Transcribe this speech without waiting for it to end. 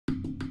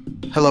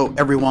Hello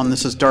everyone,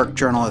 this is Dark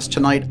Journalist.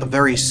 Tonight, a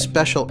very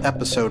special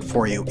episode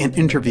for you, an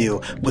interview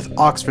with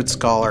Oxford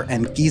scholar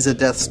and Giza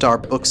Death Star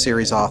book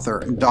series author,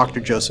 Dr.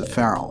 Joseph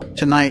Farrell.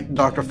 Tonight,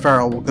 Dr.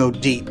 Farrell will go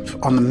deep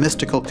on the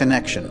mystical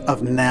connection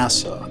of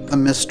NASA, the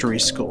mystery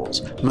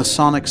schools,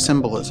 Masonic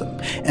symbolism,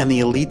 and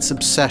the elite's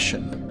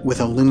obsession with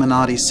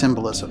Illuminati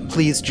symbolism.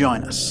 Please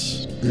join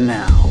us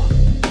now.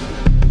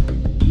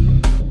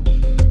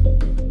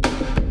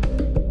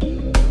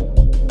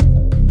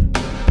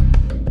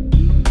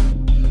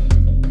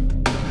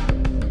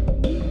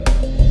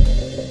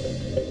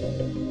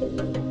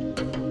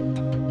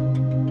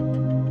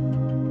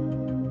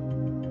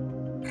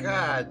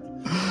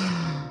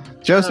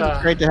 Joseph,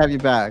 it's great to have you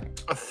back.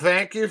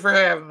 Thank you for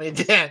having me,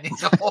 Daniel.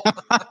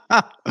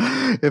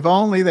 If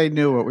only they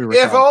knew what we were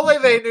If only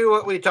they knew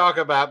what we talk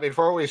about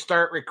before we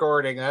start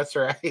recording. That's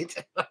right.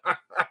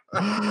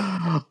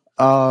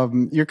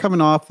 You're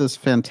coming off this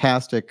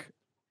fantastic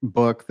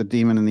book, The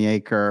Demon in the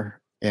Acre,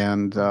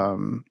 and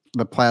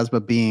the plasma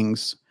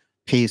beings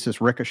piece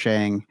is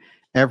ricocheting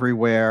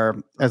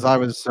everywhere. As I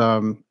was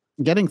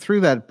getting through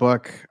that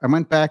book, I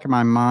went back in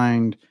my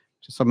mind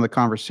to some of the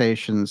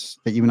conversations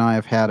that you and I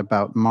have had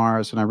about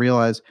Mars, and I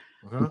realized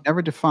we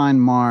never defined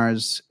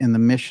Mars in the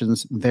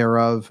missions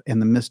thereof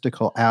and the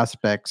mystical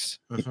aspects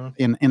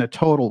in a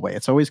total way.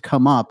 It's always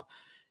come up,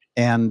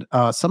 and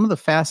some of the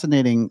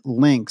fascinating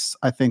links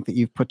I think that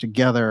you've put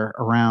together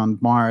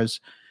around Mars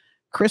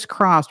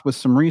crisscrossed with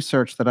some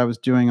research that I was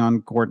doing on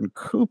Gordon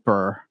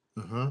Cooper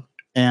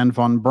and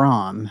von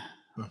Braun,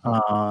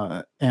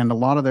 and a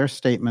lot of their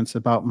statements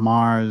about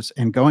Mars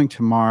and going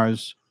to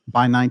Mars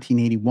by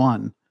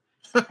 1981.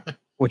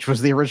 Which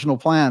was the original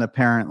plan,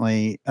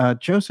 apparently.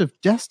 Joseph,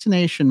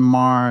 Destination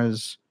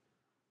Mars,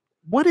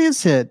 what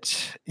is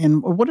it?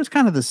 And what is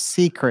kind of the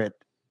secret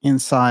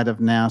inside of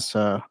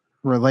NASA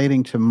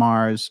relating to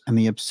Mars and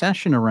the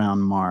obsession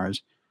around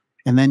Mars?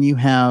 And then you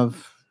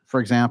have,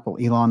 for example,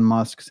 Elon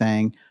Musk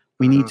saying,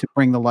 we need to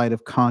bring the light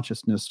of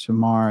consciousness to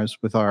Mars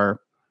with our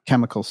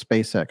chemical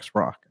SpaceX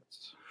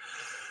rockets.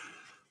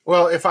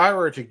 Well, if I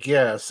were to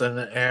guess, and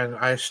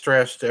I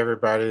stress to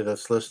everybody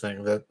that's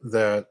listening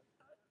that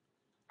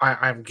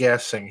I'm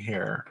guessing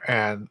here,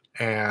 and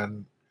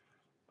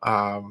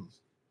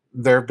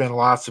there have been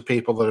lots of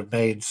people that have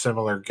made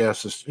similar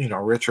guesses. You know,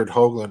 Richard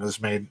Hoagland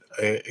has made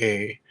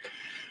a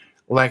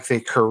lengthy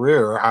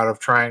career out of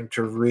trying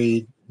to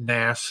read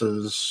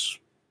NASA's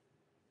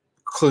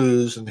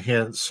clues and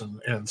hints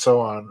and so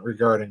on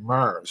regarding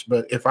Mars.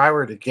 But if I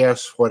were to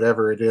guess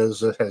whatever it is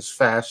that has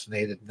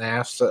fascinated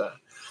NASA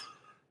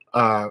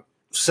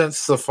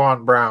since the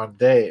von Braun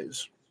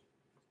days,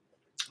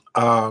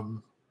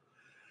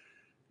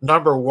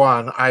 number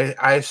one,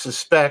 I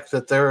suspect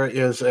that there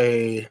is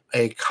a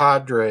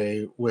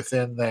cadre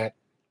within that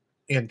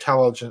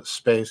intelligent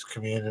space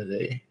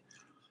community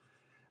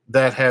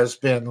that has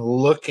been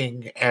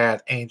looking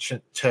at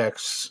ancient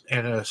texts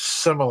in a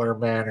similar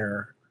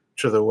manner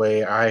to the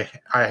way I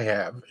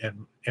have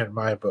in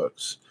my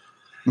books,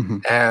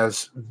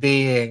 as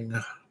being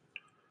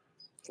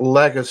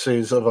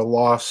legacies of a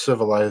lost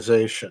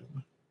civilization.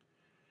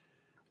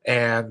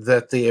 And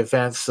that the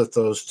events that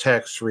those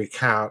texts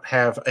recount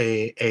have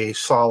a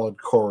solid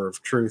core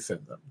of truth in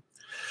them.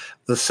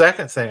 The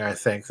second thing I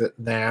think that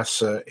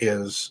NASA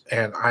is,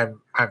 and I'm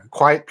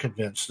quite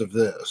convinced of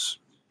this,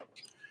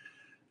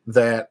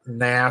 that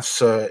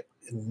NASA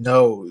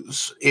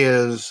knows,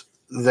 is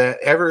that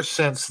ever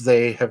since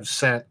they have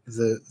sent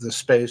the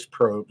space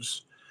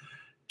probes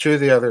to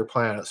the other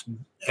planets,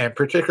 and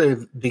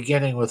particularly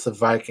beginning with the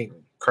Viking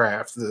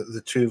craft,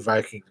 the two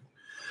Viking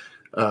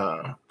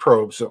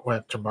probes that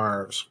went to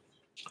Mars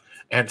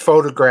and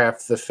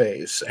photographed the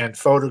face and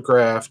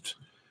photographed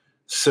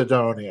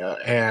Cydonia,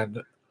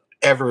 and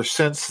ever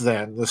since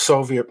then the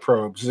Soviet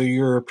probes, the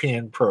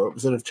European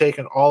probes that have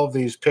taken all of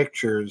these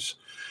pictures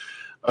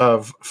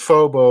of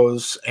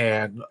Phobos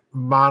and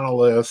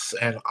monoliths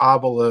and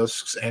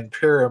obelisks and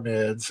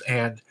pyramids,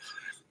 and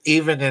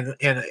even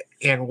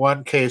in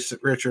one case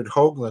that Richard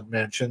Hoagland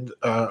mentioned,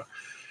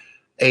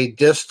 a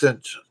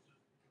distant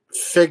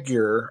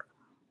figure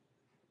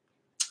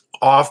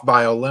off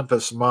by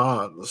Olympus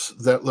Mons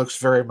that looks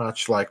very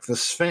much like the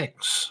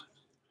Sphinx.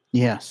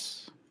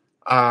 Yes.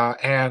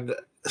 And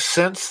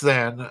since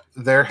then,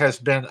 there has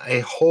been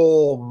a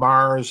whole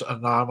Mars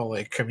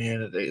anomaly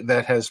community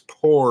that has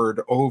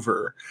poured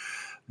over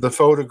the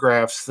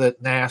photographs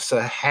that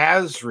NASA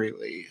has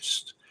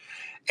released.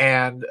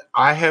 And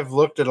I have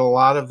looked at a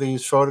lot of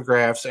these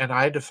photographs, and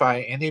I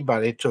defy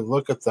anybody to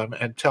look at them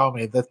and tell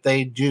me that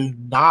they do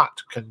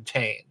not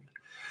contain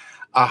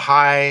a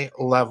high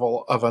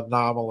level of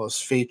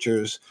anomalous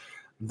features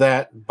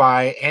that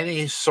by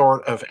any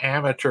sort of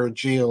amateur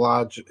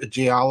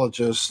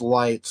geologist's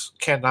lights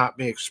cannot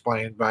be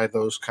explained by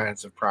those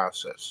kinds of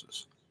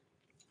processes.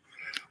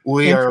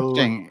 We are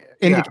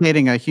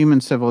indicating a human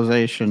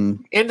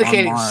civilization,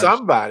 indicating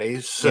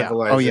somebody's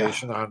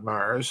civilization on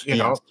Mars. You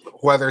know,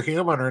 whether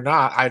human or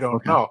not, I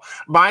don't know.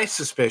 My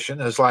suspicion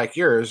is like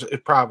yours;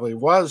 it probably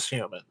was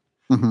human.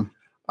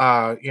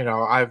 You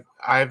know,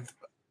 I've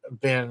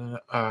been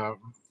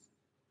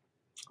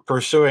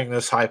pursuing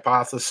this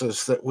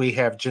hypothesis that we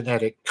have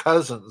genetic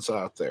cousins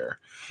out there.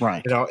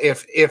 Right. You know,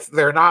 if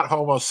they're not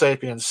Homo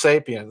sapiens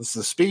sapiens,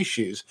 the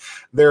species,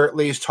 they're at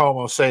least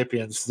Homo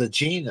sapiens, the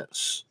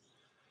genus.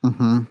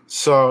 Mm-hmm.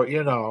 So,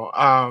 you know,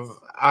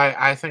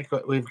 I think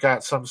that we've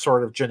got some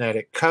sort of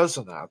genetic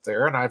cousin out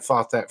there, and I've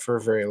thought that for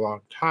a very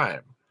long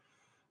time.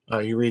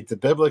 You read the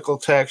biblical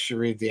text, you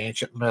read the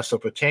ancient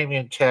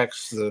Mesopotamian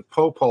texts, the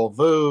Popol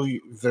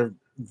Vuh,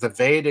 the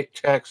Vedic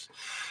texts,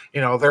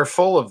 you know, they're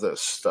full of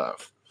this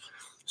stuff.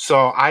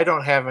 So I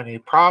don't have any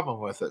problem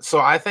with it. So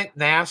I think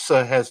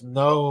NASA has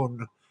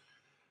known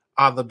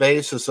on the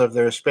basis of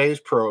their space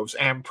probes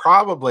and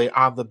probably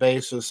on the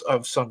basis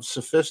of some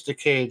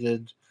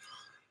sophisticated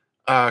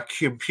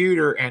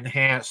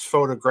computer-enhanced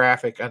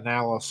photographic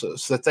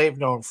analysis that they've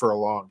known for a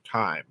long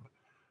time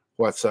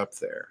what's up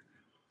there.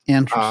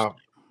 Interesting.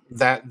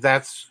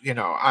 That's you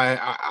know,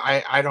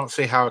 I don't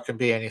see how it can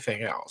be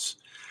anything else.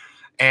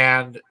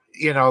 And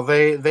you know,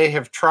 they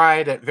have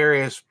tried at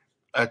various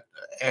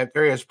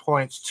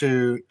points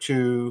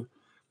to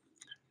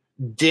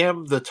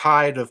dim the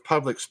tide of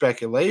public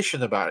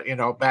speculation about it. You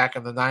know, back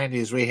in the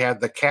 90s, we had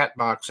the cat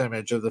box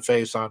image of the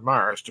face on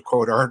Mars, to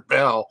quote Art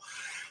Bell.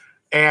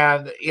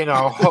 And, you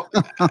know,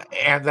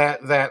 and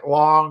that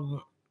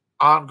long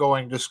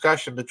ongoing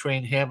discussion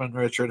between him and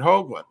Richard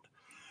Hoagland.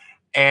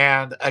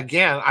 And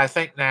again, I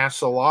think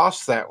NASA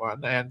lost that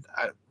one, and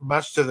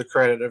much to the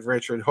credit of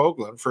Richard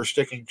Hoagland for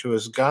sticking to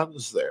his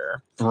guns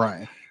there.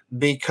 Right.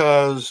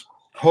 Because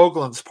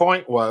Hoagland's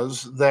point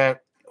was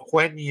that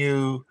when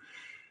you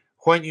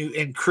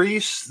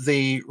increase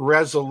the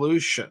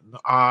resolution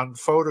on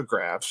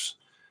photographs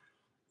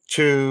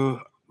to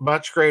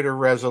much greater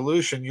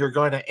resolution, you're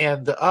going to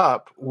end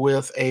up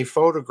with a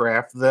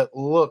photograph that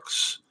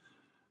looks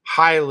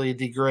highly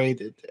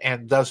degraded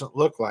and doesn't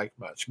look like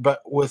much.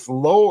 But with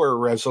lower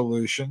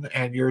resolution,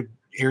 and you're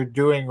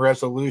doing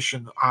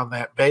resolution on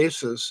that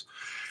basis,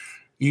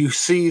 you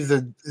see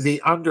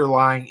the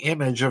underlying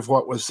image of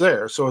what was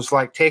there. So it's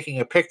like taking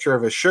a picture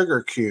of a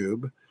sugar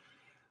cube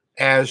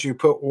as you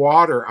put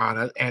water on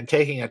it and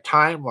taking a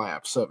time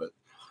lapse of it.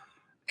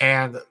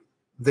 And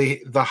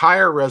the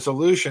higher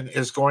resolution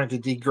is going to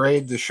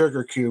degrade the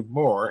sugar cube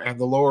more, and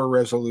the lower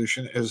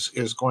resolution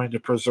is going to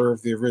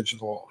preserve the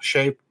original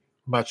shape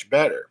much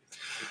better.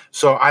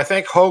 So I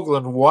think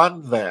Hoagland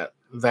won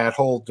that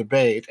whole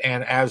debate,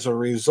 and as a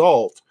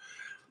result,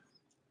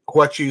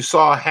 what you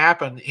saw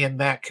happen in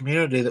that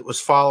community that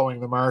was following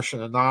the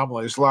Martian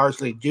anomalies,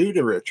 largely due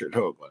to Richard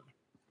Hoagland,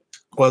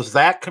 was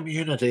that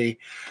community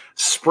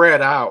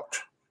spread out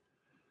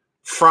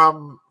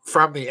from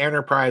the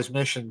Enterprise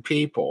mission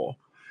people,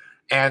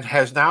 and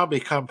has now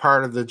become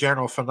part of the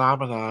general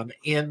phenomenon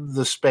in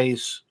the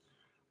space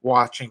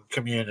watching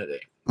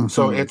community. Mm-hmm.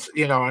 So it's,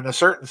 you know, in a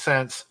certain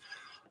sense,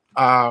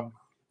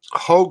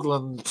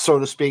 Hoagland, so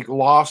to speak,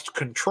 lost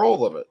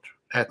control of it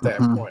at that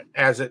mm-hmm. point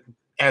as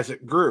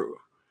it grew.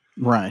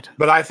 Right.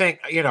 But I think,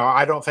 you know,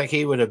 I don't think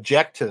he would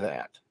object to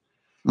that.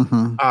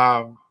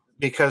 Mm-hmm.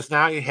 Because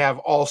now you have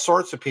all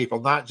sorts of people,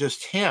 not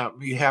just him.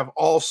 You have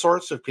all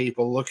sorts of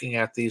people looking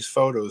at these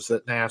photos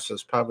that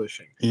NASA's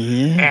publishing.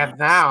 Yes. And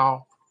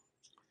now,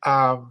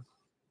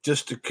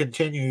 just to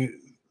continue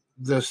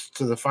this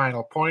to the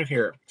final point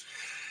here,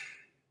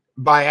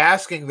 by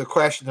asking the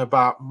question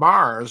about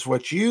Mars,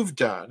 what you've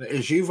done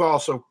is you've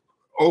also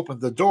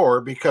opened the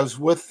door, because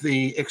with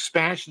the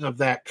expansion of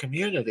that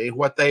community,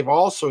 what they've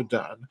also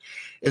done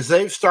is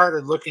they've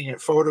started looking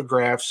at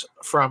photographs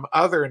from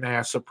other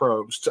NASA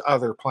probes to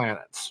other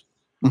planets,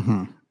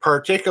 mm-hmm.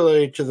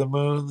 particularly to the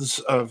moons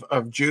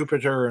of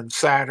Jupiter and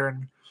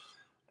Saturn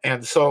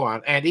and so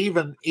on, and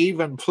even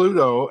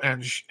Pluto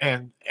and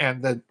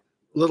the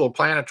little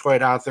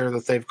planetoid out there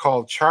that they've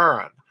called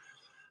Charon.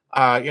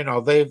 You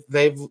know,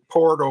 they've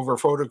pored over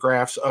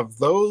photographs of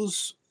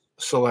those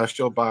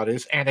celestial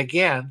bodies, and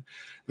again,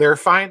 they're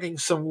finding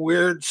some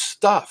weird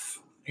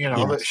stuff, you know,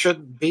 yes. that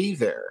shouldn't be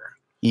there.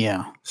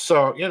 Yeah.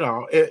 So, you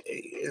know,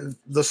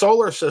 the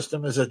solar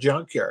system is a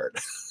junkyard.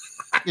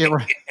 Yeah,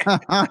 right.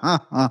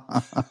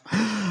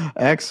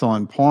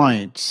 Excellent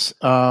point.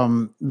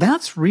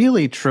 That's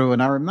really true.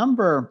 And I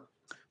remember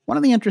one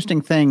of the interesting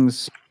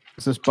things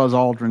is this Buzz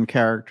Aldrin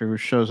character who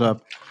shows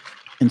up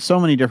in so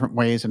many different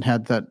ways and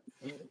had that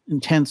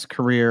intense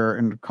career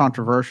and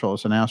controversial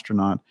as an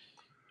astronaut.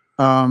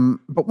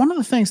 But one of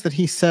the things that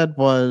he said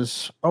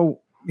was, "Oh,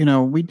 you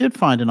know, we did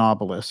find an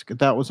obelisk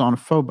that was on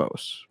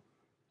Phobos."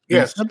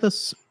 Yes. He said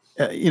this,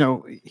 you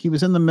know, he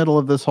was in the middle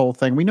of this whole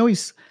thing. We know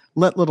he's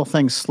let little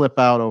things slip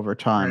out over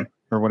time, right,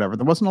 or whatever.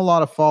 There wasn't a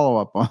lot of follow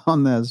up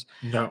on this.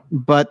 No.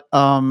 But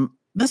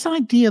this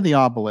idea of the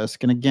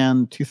obelisk, and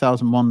again,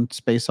 2001: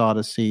 Space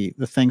Odyssey,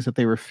 the things that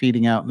they were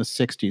feeding out in the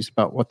 60s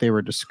about what they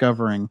were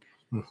discovering.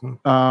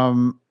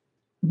 Mm-hmm.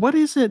 What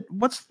is it?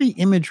 What's the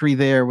imagery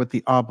there with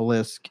the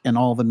obelisk and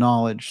all the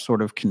knowledge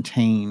sort of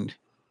contained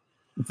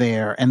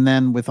there? And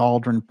then with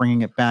Aldrin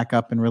bringing it back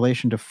up in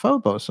relation to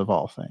Phobos, of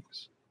all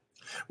things.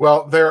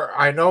 Well,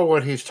 I know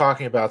what he's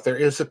talking about. There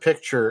is a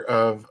picture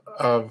of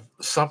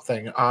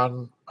something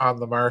on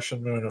the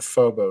Martian moon of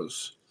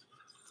Phobos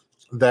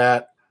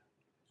that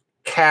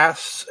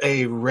casts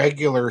a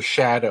regular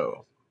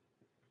shadow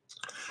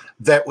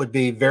that would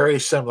be very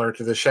similar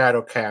to the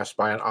shadow cast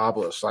by an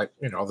obelisk, like,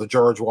 the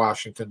George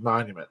Washington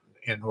Monument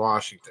in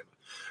Washington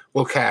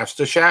will cast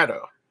a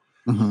shadow,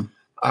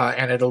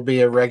 and it'll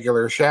be a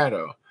regular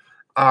shadow.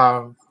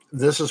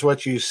 This is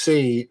what you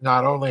see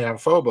not only on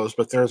Phobos,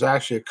 but there's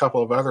actually a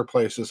couple of other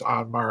places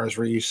on Mars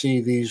where you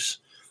see these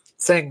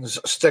things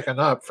sticking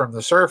up from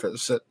the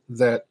surface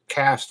that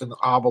cast an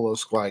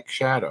obelisk-like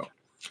shadow.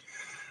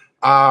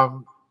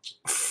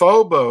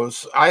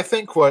 Phobos, I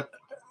think what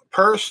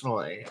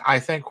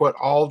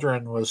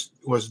Aldrin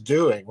was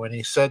doing when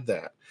he said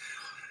that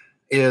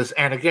is,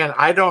 and again,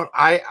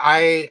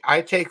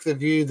 I take the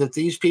view that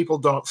these people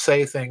don't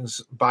say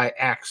things by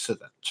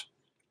accident.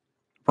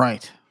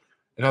 Right.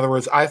 In other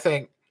words, I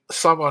think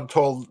someone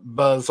told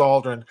Buzz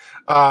Aldrin,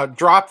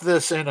 drop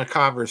this in a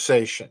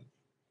conversation,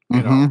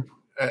 in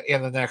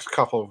the next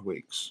couple of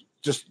weeks.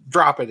 Just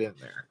drop it in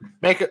there.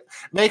 Make it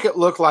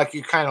look like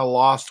you kind of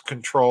lost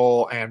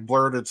control and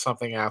blurted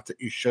something out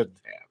that you shouldn't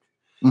have.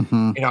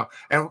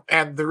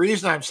 And the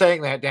reason I'm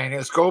saying that,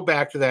 Daniel, is go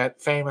back to that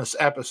famous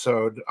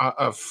episode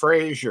of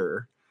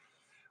Frasier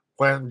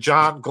when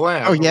John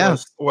Glenn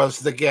was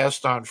the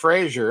guest on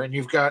Frasier, and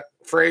you've got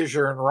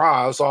Frasier and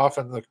Roz off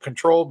in the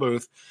control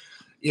booth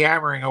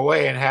yammering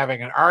away and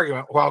having an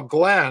argument while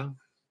Glenn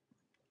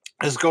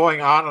is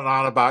going on and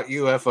on about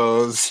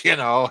UFOs,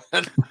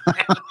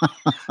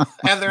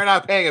 and they're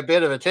not paying a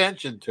bit of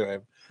attention to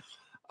him.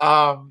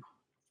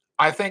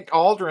 I think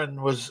Aldrin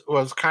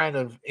was kind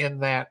of in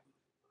that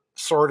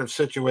sort of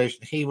situation.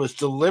 He was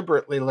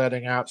deliberately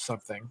letting out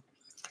something.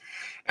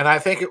 And I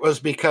think it was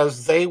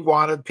because they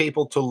wanted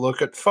people to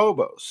look at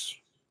Phobos.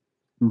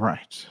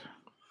 Right.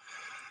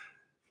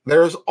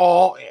 There's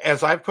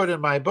as I put in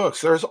my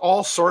books, there's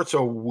all sorts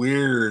of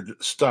weird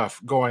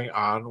stuff going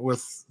on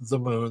with the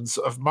moons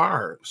of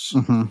Mars.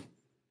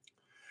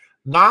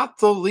 Not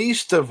the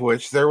least of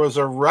which, there was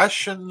a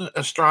Russian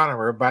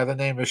astronomer by the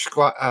name of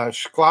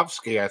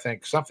Shklovsky, I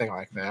think, something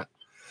like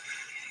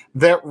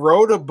that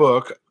wrote a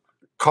book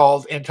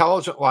called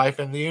Intelligent Life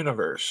in the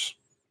Universe.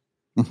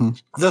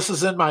 This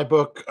is in my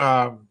book,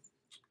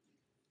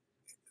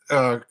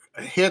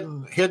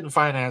 Hidden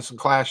Finance and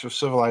Clash of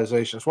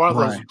Civilizations. One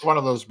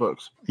of those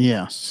books.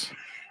 Yes.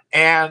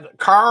 And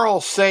Carl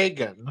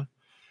Sagan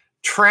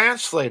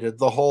translated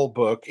the whole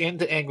book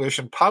into English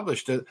and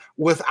published it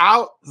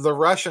without the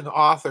Russian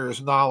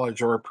author's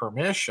knowledge or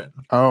permission.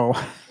 Oh.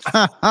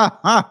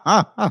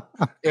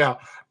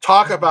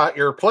 Talk about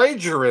your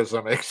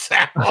plagiarism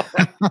example.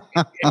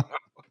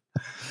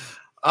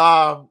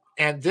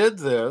 And did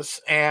this,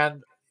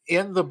 and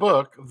in the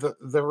book,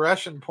 the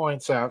Russian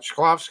points out,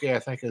 Shklovsky, I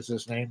think is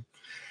his name,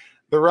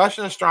 the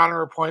Russian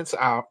astronomer points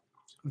out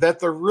that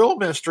the real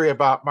mystery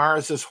about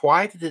Mars is,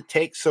 why did it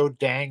take so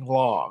dang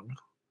long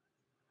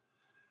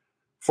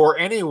for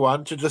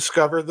anyone to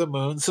discover the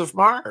moons of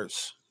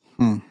Mars?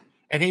 And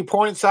he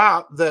points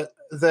out that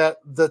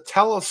the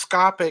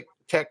telescopic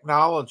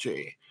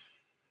technology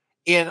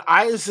in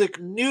Isaac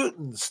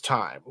Newton's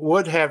time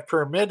would have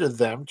permitted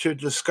them to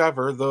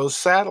discover those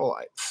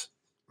satellites.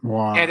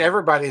 Wow. And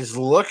everybody's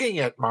looking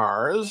at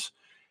Mars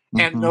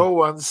and no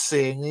one's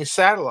seeing these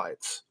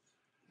satellites.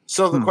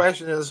 So the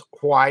question is,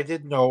 why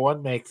did no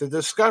one make the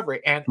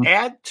discovery? And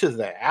add to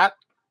that,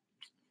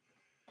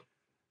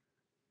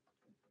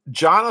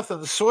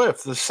 Jonathan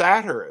Swift, the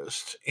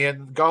satirist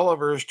in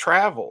Gulliver's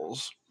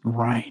Travels,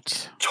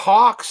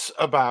 talks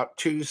about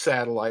two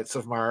satellites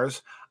of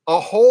Mars a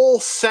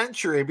whole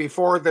century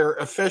before their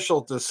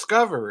official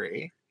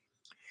discovery.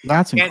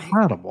 That's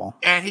incredible.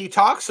 And he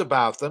talks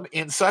about them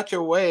in such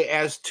a way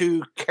as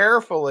to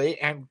carefully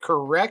and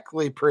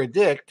correctly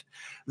predict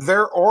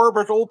their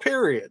orbital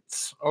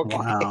periods.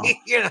 Okay.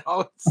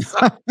 Wow.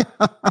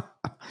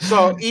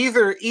 So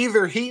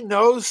either he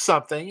knows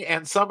something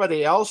and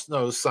somebody else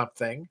knows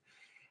something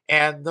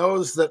and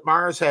knows that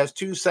Mars has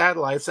two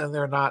satellites and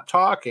they're not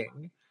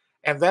talking.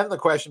 And then the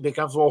question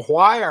becomes, well,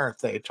 why aren't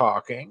they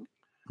talking?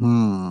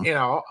 On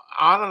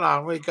and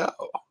on we go.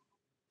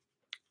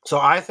 So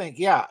I think,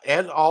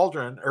 Ed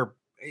Aldrin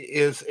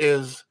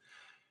is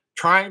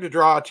trying to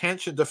draw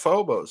attention to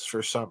Phobos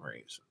for some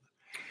reason.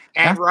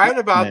 And right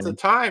about the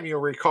time,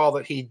 you'll recall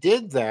that he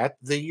did that,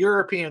 the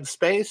European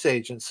Space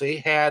Agency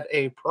had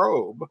a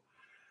probe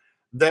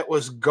that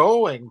was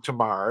going to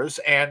Mars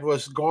and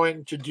was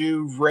going to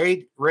do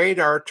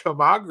radar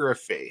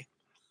tomography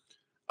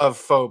of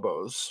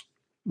Phobos,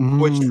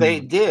 which they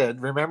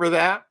did. Remember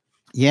that?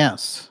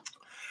 Yes.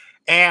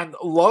 And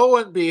lo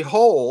and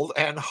behold,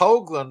 and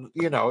Hoagland,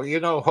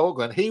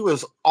 Hoagland, he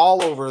was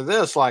all over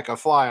this like a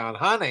fly on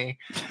honey.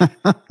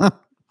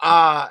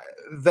 The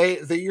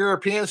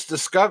Europeans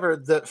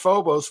discovered that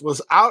Phobos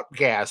was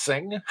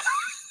outgassing.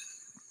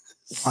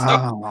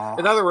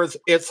 In other words,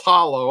 it's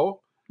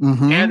hollow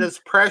and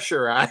it's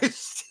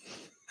pressurized.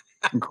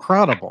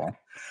 Incredible.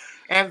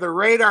 And the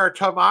radar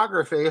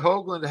tomography,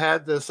 Hoagland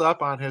had this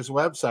up on his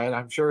website.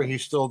 I'm sure he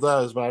still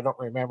does, but I don't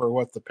remember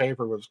what the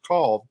paper was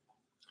called.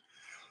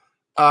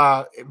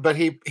 But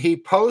he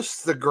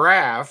posts the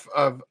graph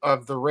of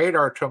the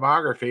radar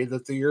tomography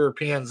that the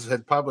Europeans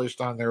had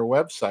published on their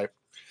website.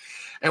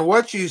 And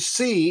what you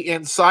see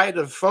inside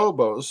of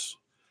Phobos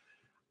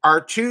are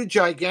two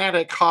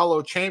gigantic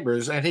hollow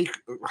chambers. And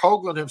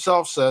Hoagland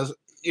himself says,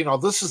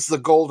 this is the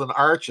Golden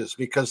Arches,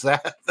 because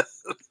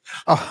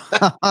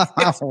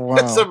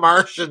it's a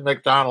Martian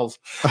McDonald's.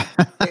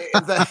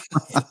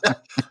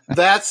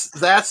 That's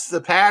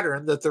the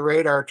pattern that the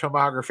radar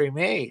tomography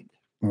made.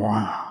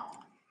 Wow.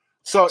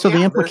 So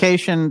the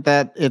implication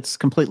that it's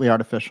completely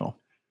artificial.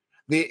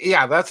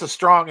 That's a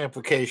strong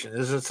implication,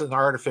 is it's an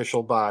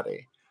artificial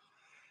body.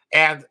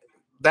 And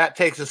that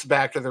takes us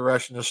back to the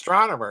Russian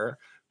astronomer,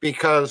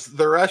 because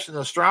the Russian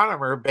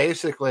astronomer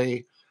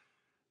basically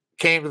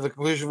came to the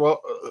conclusion,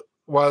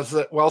 was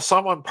that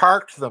someone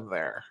parked them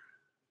there.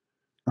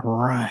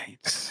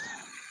 Right.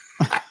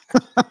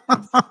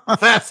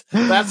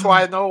 That's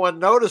why no one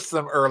noticed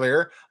them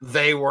earlier.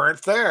 They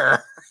weren't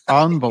there.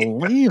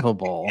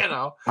 Unbelievable.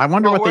 I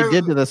wonder what they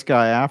did to this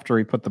guy after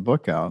he put the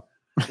book out.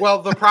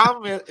 Well, the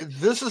problem is,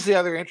 this is the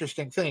other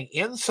interesting thing.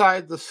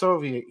 Inside the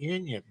Soviet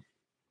Union,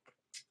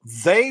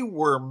 they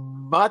were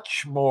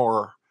much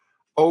more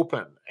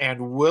open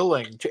and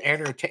willing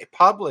to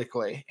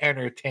publicly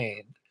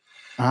entertain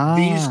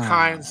these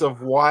kinds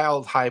of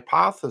wild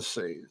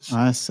hypotheses.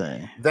 I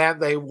see. Than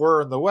they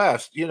were in the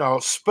West.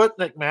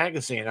 Sputnik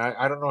magazine.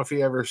 I don't know if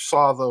you ever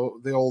saw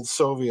the old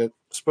Soviet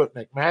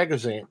Sputnik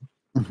magazine.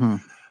 Mm-hmm.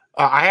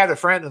 I had a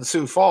friend in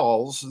Sioux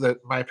Falls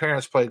that my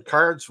parents played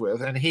cards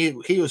with, and he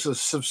was a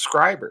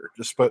subscriber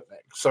to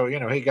Sputnik. So,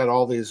 he got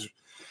all these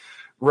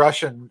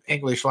Russian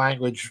English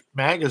language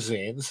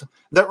magazines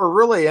that were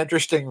really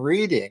interesting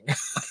reading.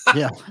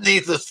 Yeah.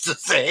 Needless to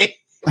say.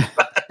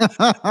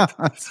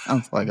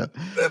 Sounds like it.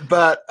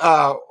 But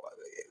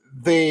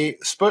the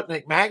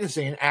Sputnik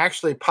magazine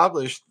actually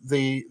published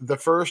the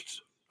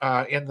first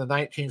in the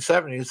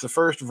 1970s, the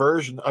first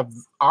version of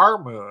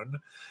our moon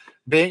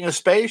being a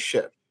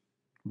spaceship.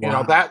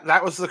 Wow.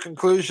 That was the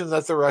conclusion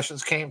that the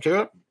Russians came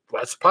to.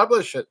 Let's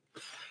publish it,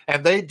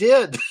 and they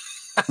did.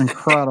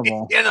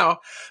 Incredible.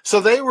 So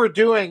they were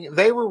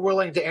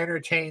willing to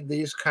entertain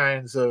these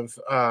kinds of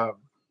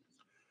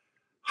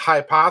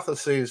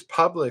hypotheses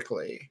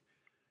publicly.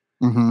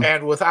 Mm-hmm.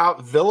 And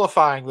without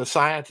vilifying the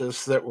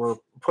scientists that were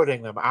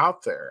putting them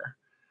out there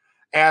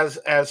as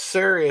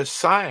serious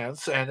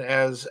science and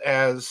as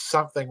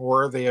something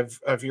worthy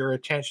of your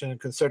attention and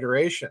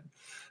consideration.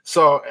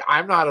 So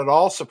I'm not at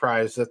all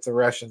surprised that the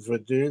Russians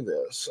would do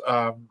this.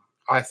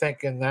 I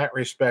think in that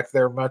respect,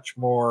 they're much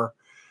more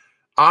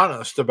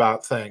honest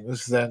about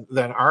things than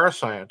our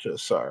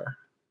scientists are.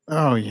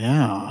 Oh,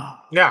 yeah.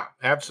 Yeah,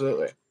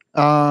 absolutely.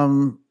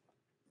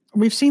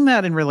 We've seen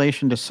that in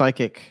relation to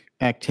psychic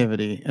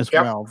activity as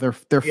well.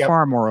 They're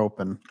far more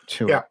open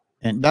to it.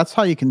 And that's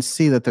how you can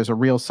see that there's a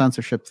real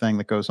censorship thing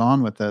that goes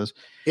on with those.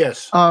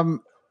 Yes.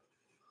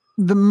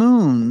 The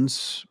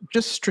moons,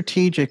 just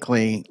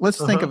strategically,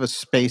 let's think of a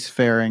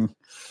spacefaring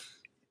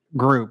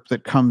group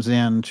that comes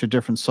in to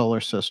different solar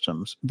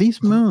systems.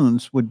 These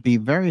moons would be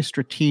very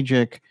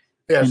strategic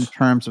in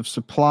terms of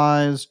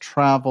supplies,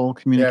 travel,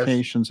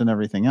 communications, and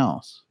everything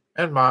else.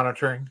 And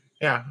monitoring.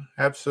 Yeah,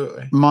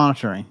 absolutely.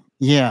 Monitoring.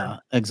 Yeah,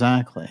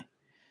 exactly.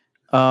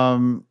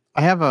 I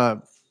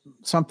have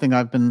something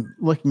I've been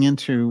looking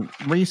into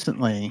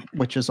recently,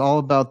 which is all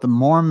about the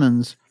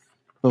Mormons'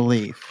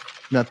 belief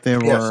that there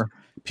were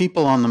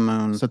people on the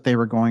moon that they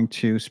were going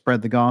to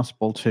spread the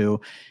gospel to.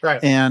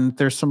 Right. And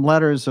there's some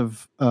letters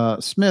of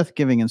Smith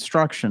giving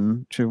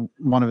instruction to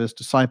one of his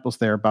disciples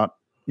there about,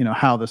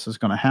 how this is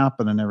going to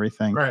happen and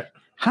everything. Right.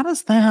 How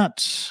does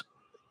that,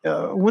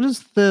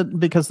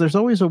 because there's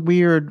always a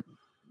weird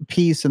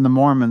piece in the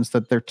Mormons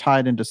that they're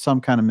tied into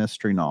some kind of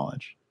mystery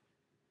knowledge.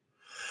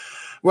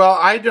 Well,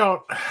 I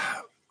don't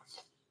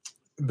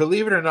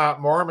believe it or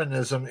not,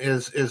 Mormonism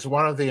is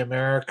one of the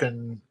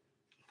American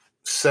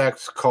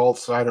sects,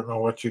 cults, I don't know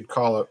what you'd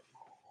call it,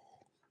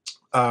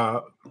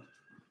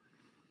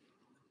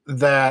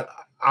 that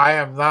I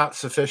am not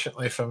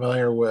sufficiently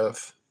familiar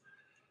with.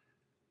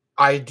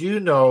 I do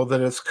know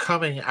that it's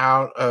coming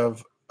out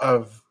of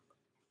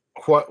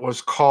what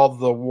was called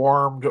the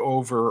warmed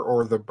over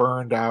or the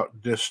burned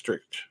out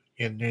district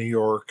in New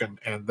York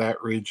and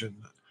that region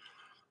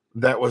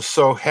that was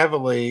so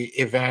heavily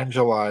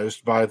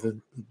evangelized by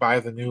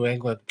the New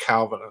England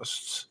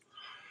Calvinists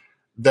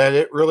that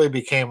it really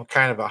became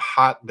kind of a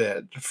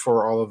hotbed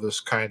for all of this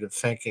kind of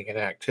thinking and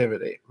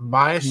activity.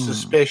 My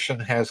suspicion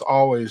has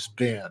always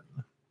been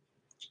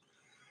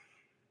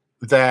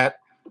that,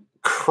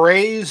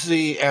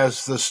 crazy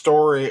as the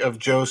story of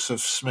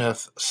Joseph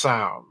Smith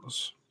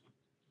sounds,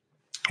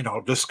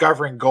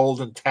 discovering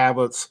golden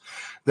tablets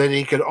that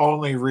he could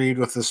only read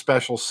with a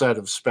special set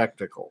of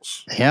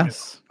spectacles.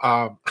 Yes.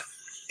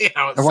 It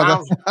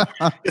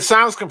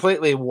sounds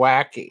completely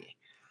wacky.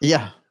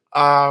 Yeah.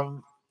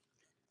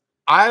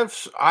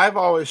 I've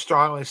always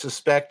strongly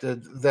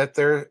suspected that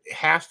there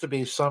has to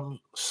be some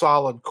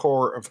solid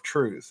core of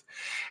truth,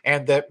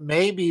 and that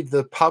maybe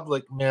the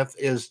public myth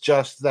is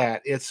just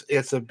that.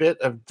 It's a bit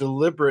of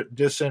deliberate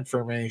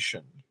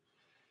disinformation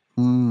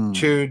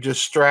to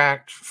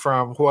distract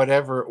from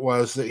whatever it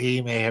was that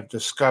he may have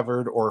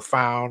discovered or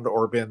found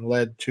or been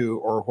led to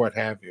or what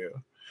have you.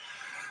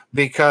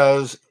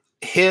 Because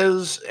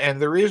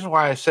and the reason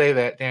why I say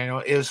that, Daniel,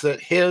 is that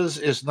his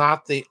is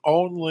not the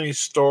only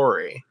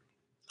story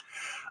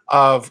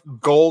of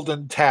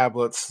golden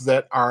tablets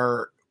that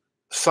are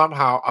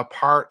somehow a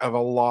part of a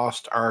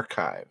lost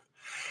archive.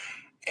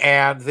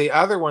 And the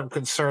other one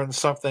concerns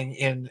something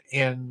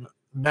in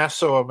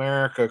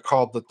Mesoamerica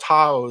called the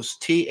Taos,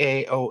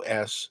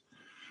 Taos,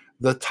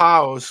 the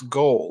Taos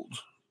gold,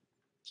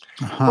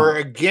 where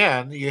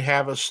again you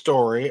have a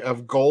story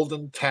of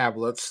golden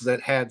tablets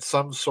that had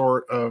some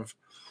sort of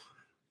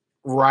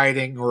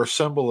writing or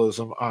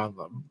symbolism on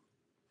them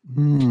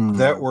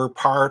that were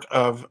part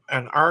of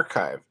an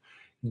archive.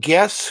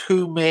 Guess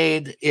who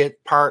made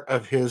it part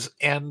of his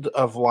end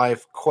of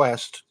life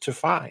quest to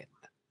find?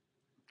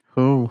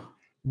 Who?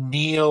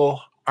 Neil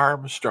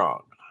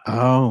Armstrong.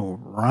 Oh,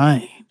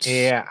 right.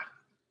 Yeah.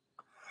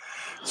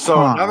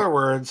 So in other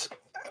words,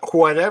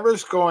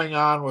 whatever's going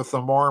on with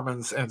the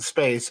Mormons and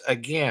space,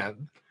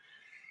 again,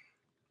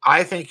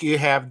 I think you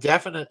have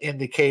definite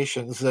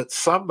indications that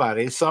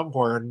somebody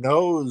somewhere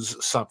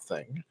knows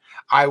something.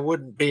 I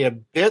wouldn't be a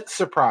bit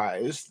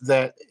surprised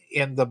that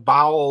in the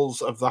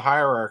bowels of the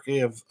hierarchy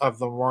of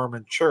the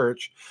Mormon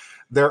church,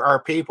 there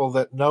are people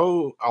that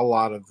know a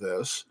lot of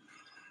this.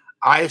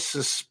 I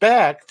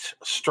suspect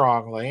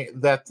strongly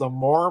that the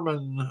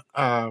Mormon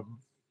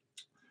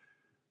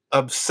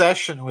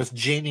obsession with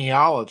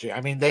genealogy,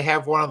 I mean, they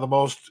have one of the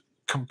most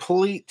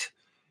complete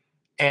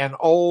and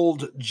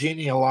old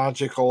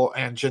genealogical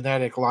and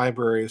genetic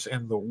libraries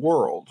in the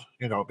world,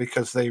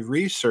 because they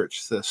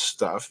research this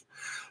stuff,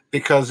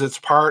 because it's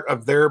part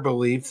of their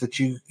belief that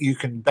you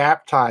can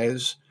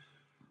baptize,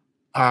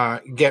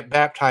 get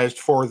baptized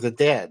for the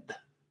dead.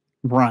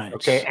 Right.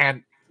 Okay.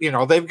 And,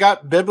 they've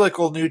got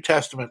biblical New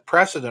Testament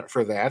precedent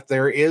for that.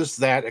 There is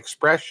that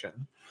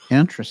expression.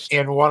 Interesting.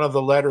 In one of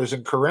the letters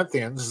in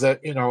Corinthians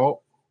that,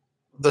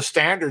 the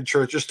standard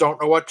churches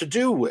don't know what to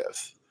do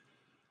with.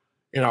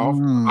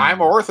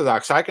 I'm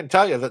Orthodox. I can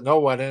tell you that no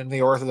one in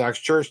the Orthodox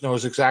Church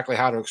knows exactly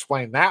how to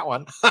explain that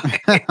one.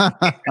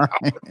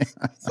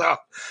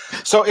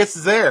 So it's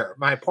there.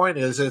 My point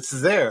is, it's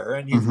there,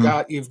 and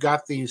you've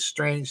got these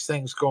strange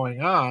things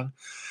going on,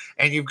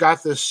 and you've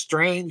got this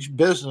strange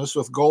business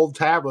with gold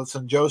tablets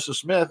and Joseph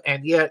Smith,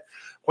 and yet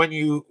when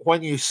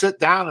you sit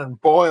down and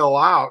boil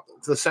out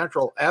the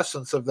central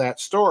essence of that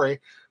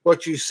story,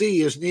 what you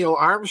see is Neil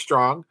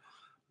Armstrong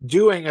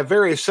doing a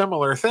very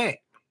similar thing.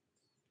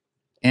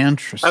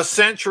 Interesting. A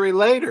century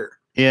later.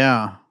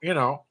 Yeah.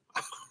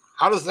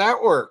 How does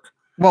that work?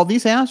 Well,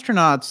 these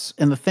astronauts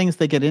and the things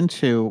they get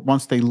into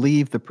once they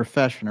leave the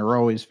profession are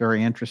always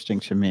very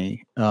interesting to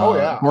me.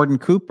 Gordon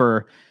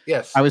Cooper.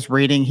 Yes. I was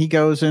reading, he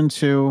goes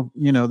into,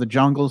 the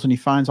jungles and he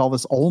finds all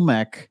this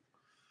Olmec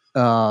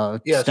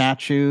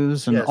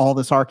statues and all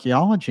this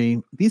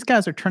archaeology. These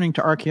guys are turning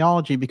to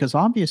archaeology because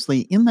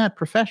obviously in that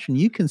profession,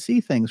 you can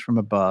see things from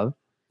above.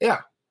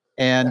 Yeah.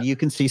 And you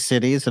can see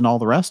cities and all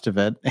the rest of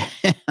it.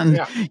 And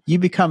you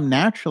become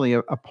naturally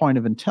a point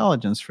of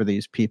intelligence for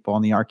these people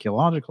on the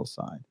archaeological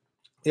side.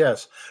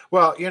 Yes.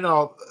 Well,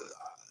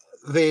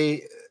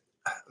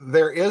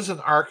 there is an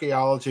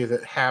archaeology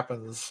that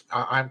happens,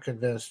 I'm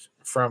convinced,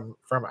 from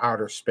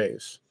outer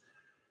space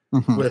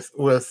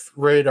with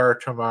radar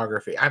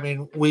tomography. I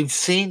mean, we've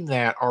seen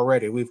that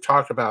already. We've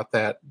talked about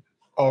that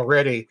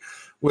already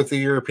with the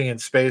European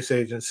Space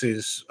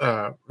Agency's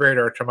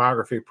radar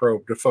tomography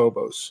probe to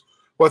Phobos.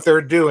 What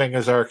they're doing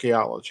is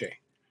archaeology.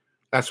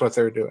 That's what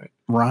they're doing.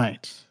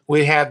 Right.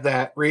 We had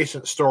that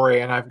recent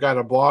story, and I've got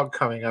a blog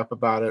coming up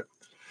about it,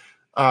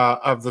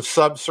 of the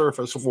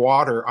subsurface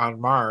water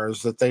on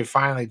Mars, that they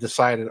finally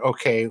decided,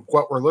 okay,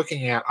 what we're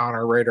looking at on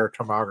our radar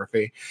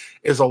tomography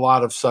is a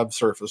lot of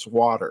subsurface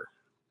water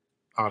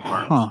on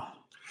Mars.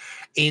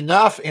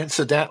 Enough,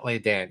 incidentally,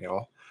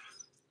 Daniel,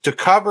 to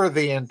cover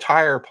the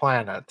entire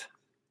planet.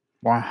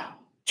 Wow.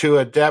 To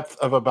a depth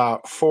of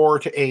about 4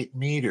 to 8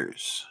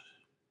 meters.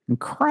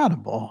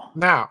 Incredible.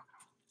 Now,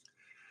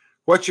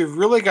 what you've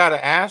really got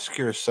to ask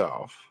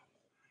yourself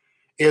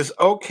is,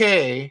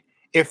 okay,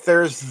 if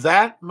there's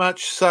that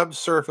much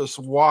subsurface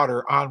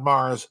water on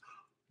Mars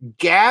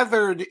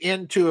gathered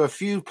into a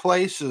few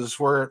places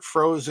where it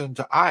froze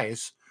into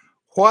ice,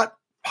 what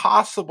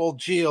possible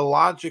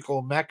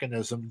geological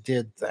mechanism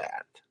did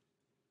that?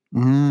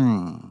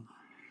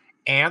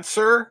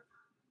 Answer,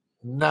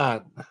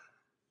 none.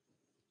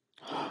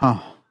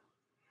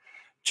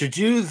 To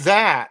do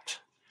that,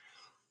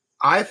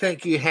 I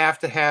think you have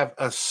to have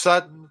a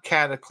sudden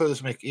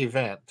cataclysmic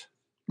event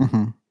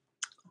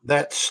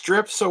that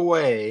strips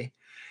away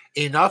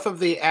enough of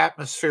the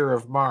atmosphere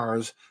of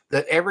Mars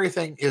that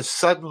everything is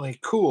suddenly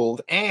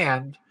cooled,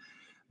 and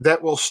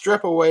that will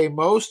strip away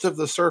most of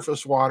the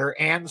surface water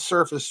and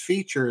surface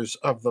features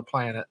of the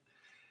planet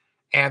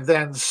and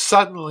then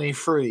suddenly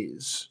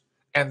freeze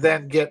and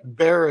then get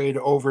buried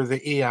over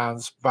the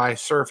eons by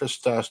surface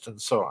dust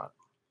and so on.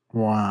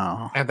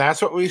 Wow. And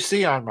that's what we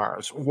see on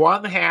Mars.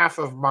 One half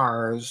of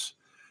Mars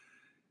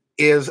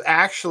is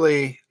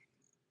actually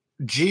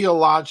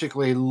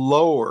geologically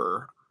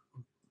lower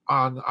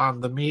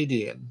on the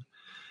median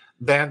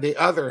than the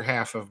other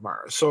half of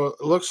Mars. So it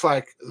looks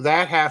like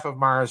that half of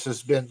Mars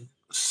has been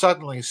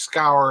suddenly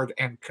scoured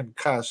and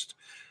concussed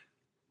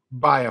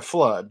by a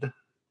flood.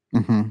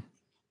 Mm-hmm.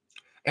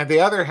 And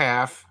the other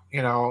half,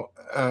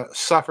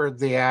 suffered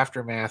the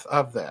aftermath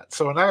of that.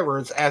 So in other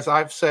words, as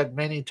I've said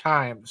many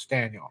times,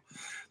 Daniel,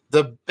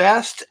 the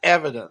best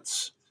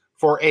evidence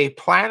for a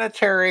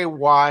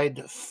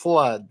planetary-wide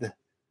flood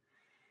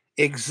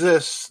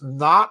exists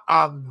not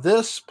on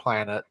this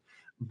planet,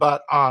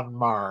 but on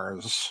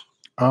Mars.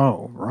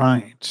 Oh,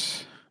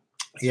 right.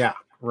 Yeah,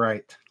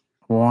 right.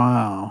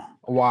 Wow.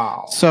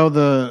 Wow. So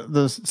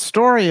the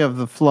story of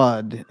the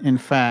flood, in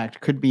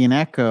fact, could be an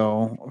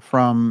echo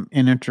from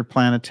an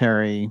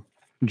interplanetary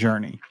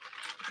journey.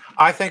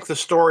 I think the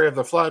story of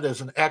the flood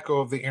is an echo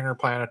of the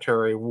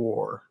interplanetary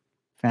war.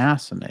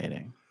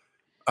 Fascinating.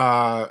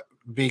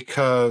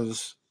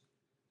 Because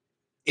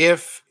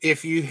if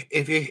you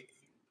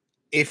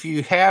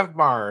have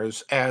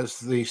Mars as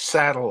the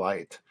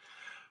satellite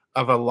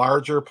of a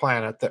larger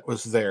planet that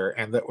was there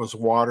and that was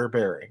water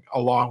bearing,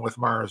 along with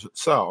Mars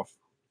itself,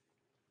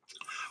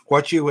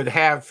 what you would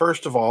have,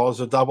 first of all, is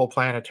a double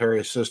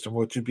planetary system,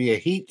 which would be a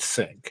heat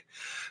sink.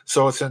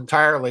 So it's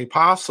entirely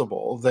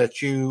possible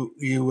that you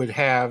would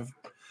have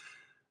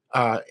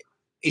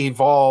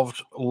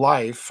evolved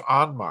life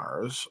on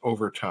Mars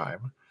over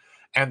time.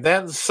 And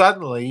then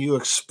suddenly you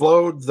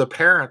explode the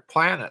parent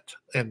planet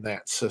in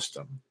that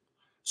system.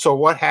 So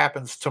what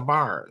happens to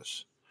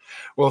Mars?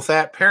 Well, if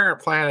that parent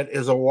planet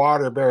is a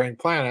water-bearing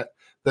planet,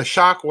 the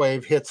shock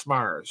wave hits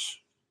Mars.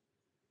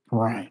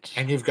 Right.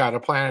 And you've got a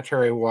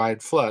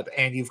planetary-wide flood,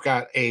 and you've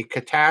got a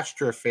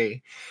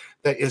catastrophe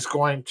that is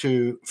going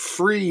to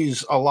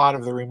freeze a lot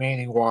of the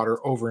remaining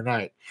water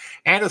overnight.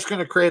 And it's going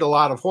to create a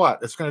lot of what?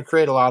 It's going to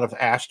create a lot of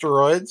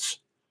asteroids.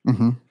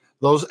 Mm-hmm.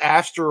 Those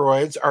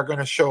asteroids are going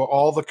to show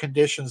all the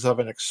conditions of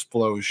an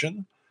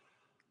explosion,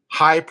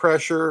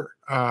 high-pressure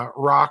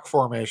rock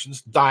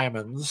formations,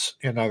 diamonds,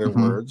 in other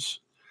words.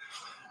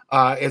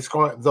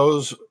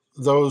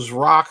 Those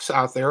rocks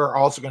out there are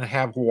also going to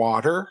have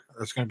water.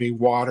 There's going to be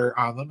water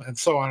on them, and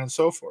so on and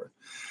so forth.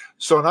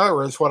 So in other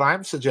words, what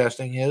I'm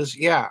suggesting is,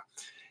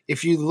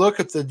 if you look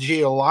at the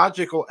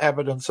geological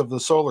evidence of the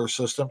solar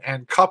system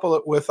and couple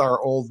it with our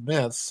old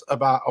myths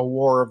about a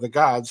war of the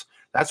gods,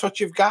 that's what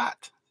you've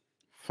got.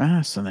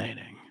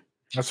 Fascinating.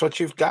 That's what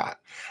you've got.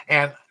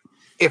 And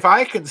if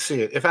I can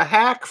see it, if a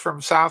hack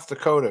from South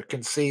Dakota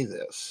can see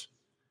this,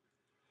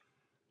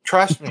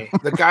 trust me,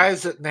 the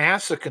guys at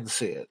NASA can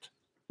see it.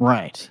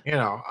 Right.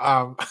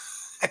 Right.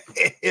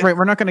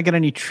 We're not going to get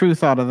any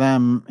truth out of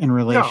them in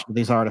relation to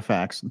these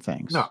artifacts and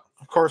things. No,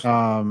 of course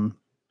not.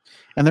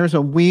 And there's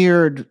a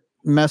weird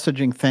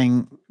messaging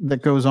thing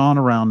that goes on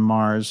around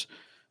Mars.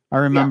 I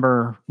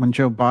remember when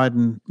Joe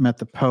Biden met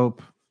the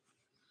Pope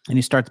and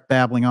he starts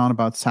babbling on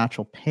about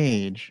Satchel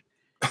Paige,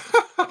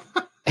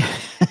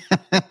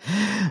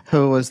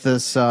 who was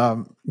this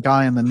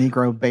guy in the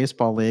Negro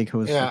Baseball League who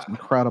was this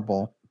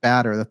incredible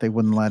batter that they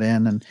wouldn't let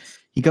in. And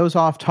he goes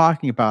off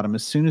talking about him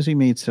as soon as he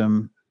meets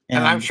him.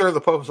 And I'm sure the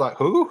Pope's like,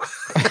 who?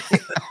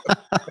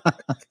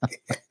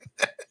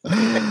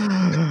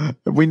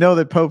 We know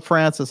that Pope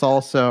Francis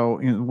also,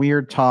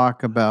 weird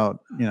talk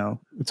about,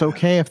 it's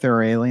okay if there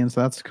are aliens.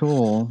 That's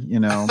cool.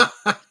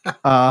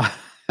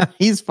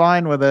 He's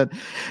fine with it.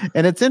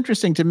 And it's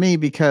interesting to me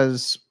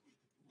because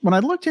when I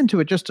looked into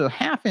it just a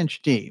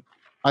half-inch deep,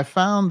 I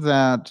found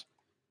that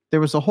there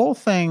was a whole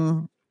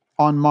thing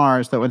on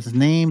Mars that was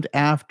named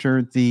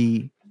after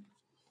the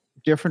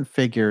different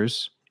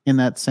figures in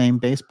that same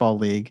baseball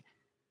league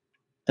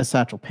as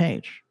Satchel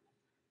Paige.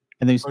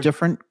 And there's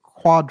different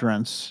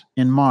quadrants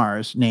in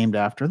Mars named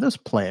after this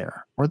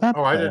player or that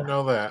player. I didn't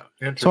know that.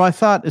 So I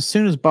thought as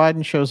soon as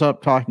Biden shows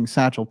up talking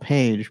Satchel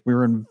Paige, we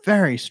were in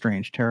very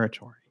strange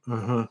territory.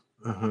 And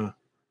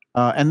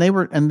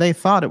they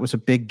thought it was a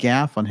big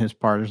gaffe on his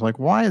part. It's like,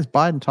 why is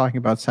Biden talking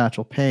about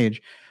Satchel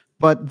Paige?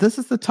 But this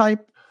is the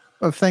type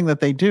of thing that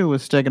they do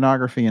with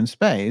steganography in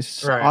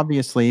space. Right.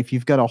 Obviously, if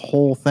you've got a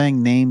whole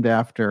thing named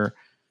after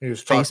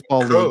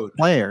baseball league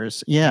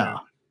players,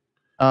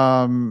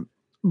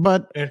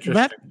 but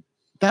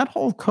that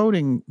whole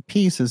coding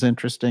piece is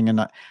interesting.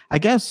 And I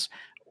guess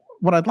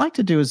what I'd like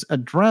to do is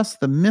address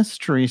the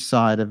mystery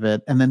side of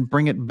it and then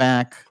bring it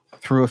back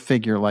through a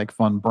figure like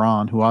von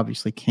Braun, who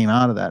obviously came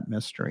out of that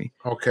mystery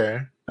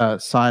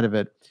side of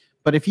it.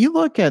 But if you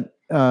look at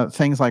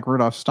things like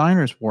Rudolf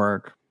Steiner's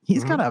work,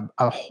 he's got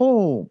a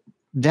whole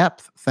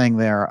depth thing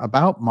there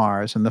about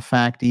Mars and the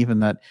fact even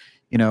that,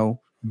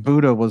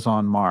 Buddha was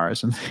on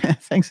Mars and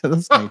things of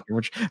this nature,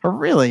 which are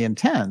really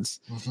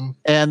intense.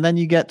 And then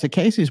you get to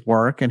Casey's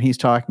work and he's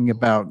talking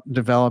about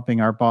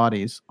developing our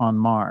bodies on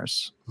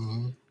Mars.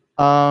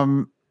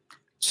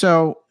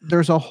 So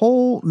there's a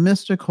whole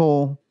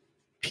mystical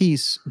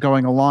piece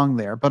going along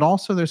there, but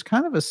also there's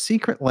kind of a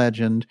secret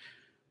legend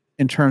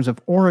in terms of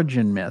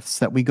origin myths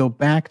that we go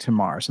back to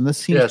Mars. And this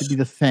seems to be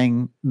the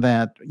thing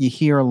that you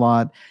hear a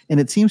lot. And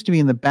it seems to be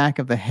in the back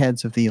of the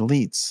heads of the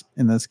elites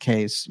in this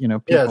case,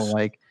 people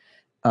like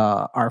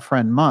our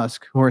friend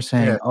Musk, who are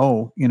saying,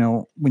 oh,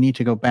 we need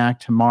to go back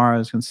to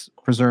Mars and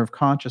preserve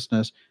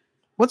consciousness.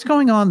 What's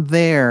going on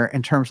there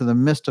in terms of the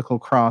mystical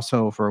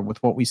crossover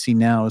with what we see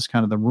now as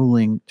kind of the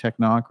ruling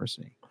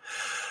technocracy?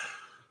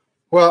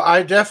 Well,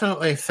 I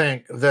definitely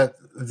think that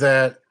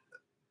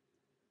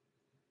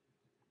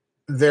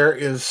there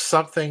is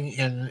something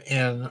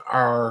in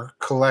our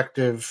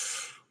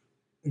collective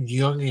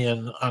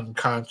Jungian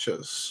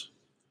unconscious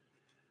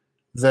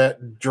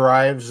that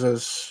drives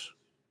us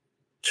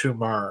to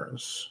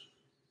Mars.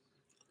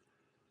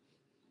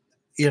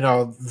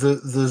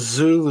 The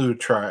Zulu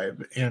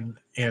tribe in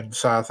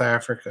South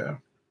Africa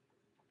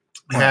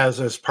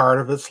has as part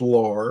of its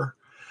lore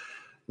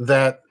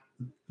that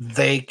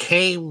they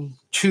came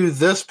to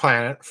this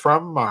planet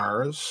from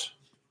Mars,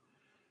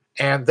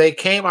 and they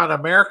came on a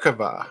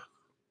Merkaba.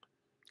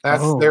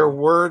 That's their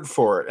word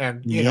for it.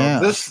 And,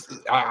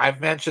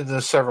 I've mentioned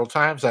this several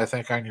times, I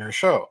think, on your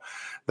show.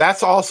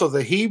 That's also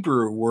the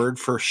Hebrew word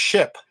for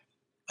ship.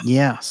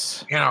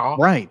 Yes.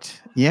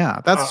 Right.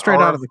 Yeah. That's straight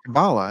out of the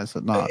Kabbalah, is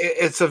it not?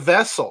 It's a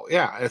vessel.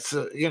 Yeah. It's,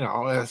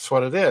 that's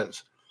what it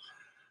is.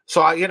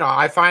 So,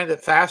 I find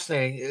it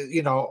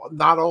fascinating,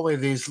 not only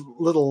these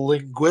little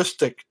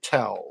linguistic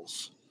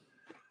tells,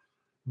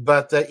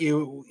 but that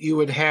you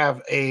would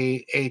have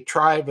a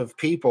tribe of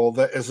people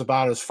that is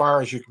about as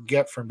far as you can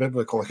get from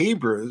biblical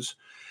Hebrews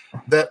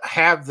that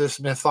have this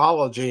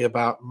mythology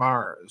about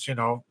Mars,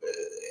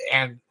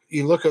 and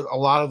you look at a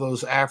lot of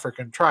those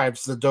African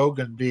tribes, the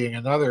Dogon being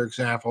another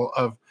example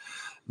of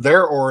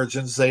their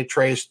origins. They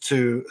trace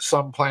to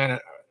some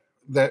planet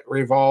that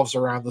revolves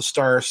around the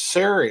star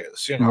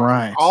Sirius,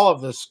 right. All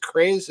of this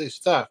crazy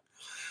stuff.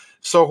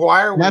 So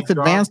why are That's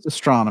advanced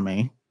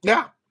astronomy.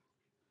 Yeah.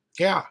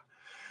 Yeah.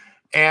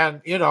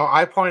 And,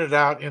 I pointed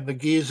out in the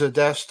Giza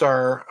Death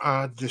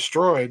Star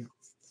destroyed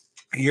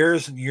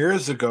years and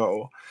years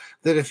ago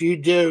that if you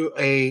do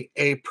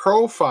a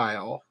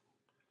profile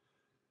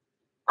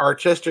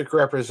artistic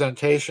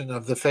representation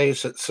of the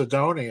face at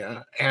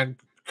Cydonia and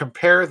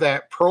compare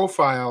that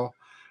profile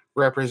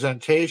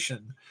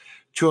representation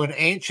to an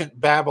ancient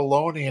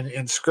Babylonian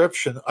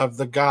inscription of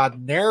the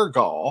god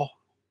Nergal,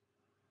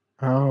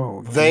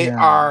 they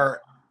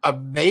are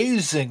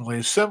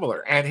amazingly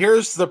similar. And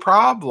here's the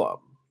problem.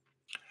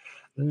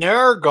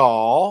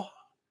 Nergal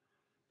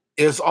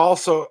is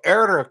also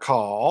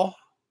Erikal,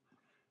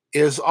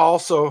 is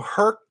also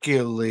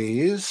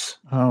Hercules.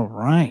 Oh,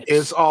 right.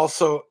 Is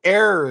also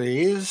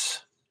Ares,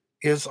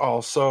 is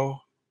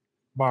also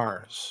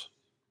Mars.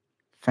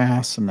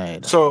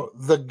 Fascinating. So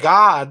the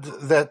god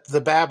that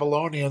the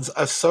Babylonians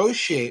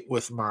associate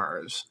with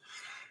Mars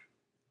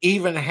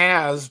even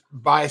has,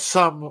 by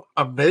some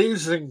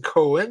amazing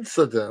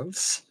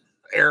coincidence,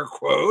 air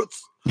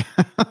quotes,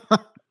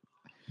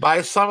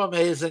 by some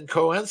amazing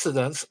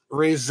coincidence,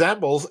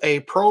 resembles a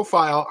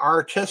profile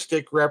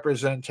artistic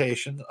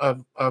representation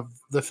of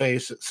the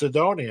face at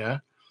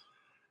Cydonia,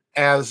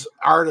 as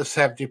artists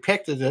have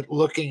depicted it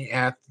looking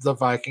at the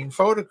Viking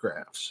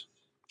photographs.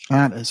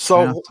 That is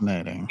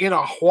fascinating.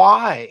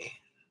 Why?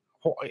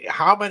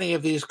 How many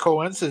of these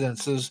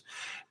coincidences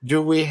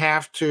do we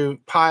have to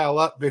pile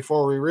up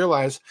before we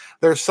realize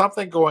there's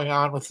something going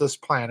on with this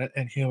planet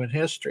and human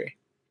history?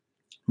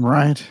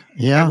 Right.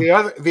 Yeah.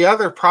 And the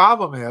other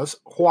problem is,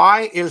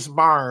 why is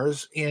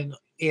Mars in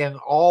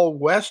all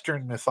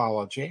Western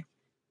mythology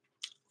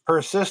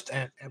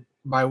persistent?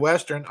 By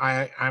Western,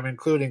 I'm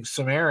including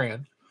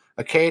Sumerian,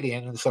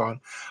 Akkadian, and so on.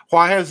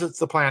 Why is it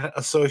the planet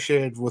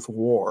associated with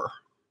war?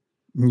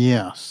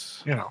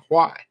 Yes.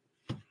 Why?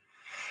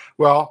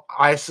 Well,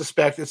 I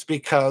suspect it's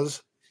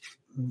because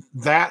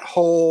that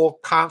whole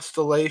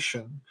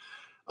constellation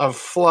of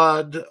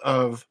flood,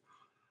 of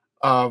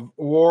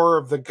war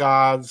of the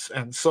gods,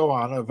 and so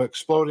on, of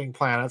exploding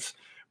planets,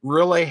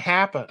 really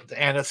happened.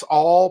 And it's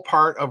all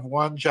part of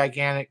one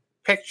gigantic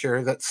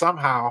picture that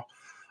somehow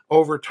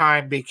over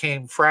time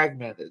became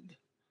fragmented.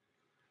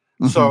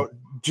 Mm-hmm. So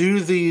do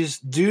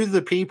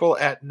the people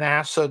at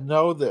NASA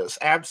know this?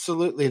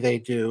 Absolutely they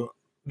do.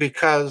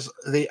 Because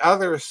the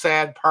other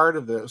sad part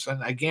of this,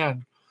 and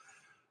again,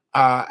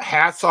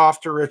 hats off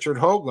to Richard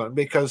Hoagland,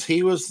 because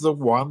he was the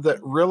one that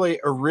really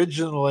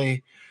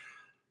originally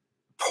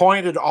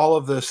pointed all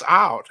of this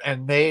out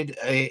and made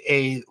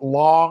a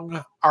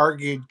long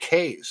argued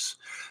case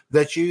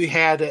that you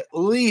had at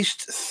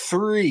least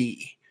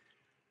 3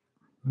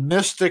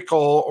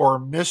 mystical or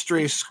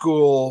mystery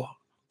school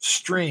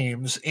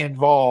streams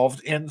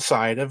involved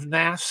inside of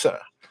NASA.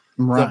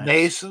 Right. The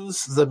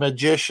Masons, the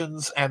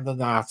magicians, and the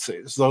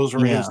Nazis. Those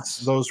were his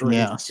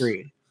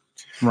 3.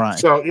 Right.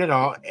 So,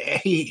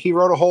 he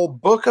wrote a whole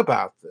book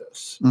about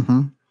this.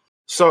 Mm-hmm.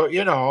 So,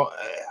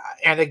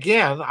 and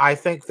again, I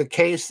think the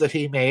case that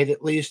he made,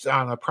 at least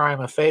on a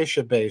prima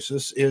facie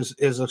basis,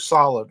 is a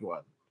solid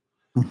one.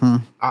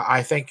 Mhm.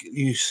 I think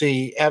you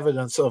see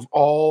evidence of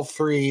all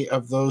three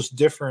of those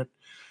different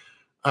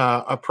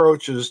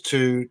approaches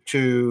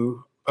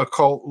to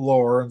occult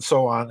lore and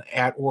so on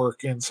at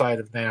work inside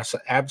of NASA.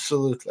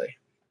 Absolutely.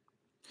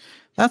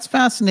 That's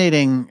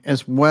fascinating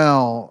as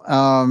well,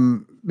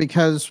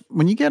 because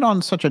when you get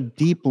on such a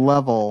deep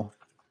level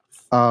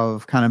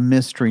of kind of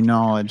mystery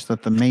knowledge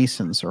that the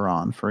Masons are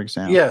on, for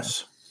example,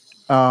 Yes.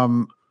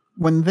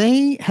 When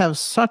they have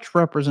such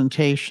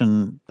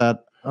representation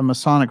that a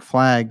Masonic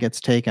flag gets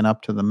taken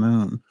up to the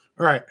moon,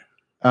 Right.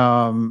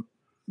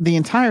 The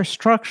entire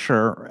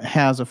structure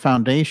has a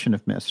foundation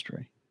of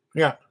mystery.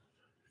 Yeah.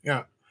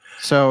 Yeah.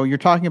 So you're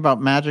talking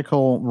about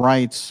magical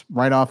rites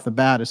right off the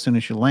bat as soon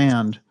as you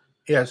land.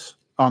 Yes.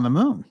 On the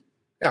moon.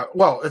 Yeah.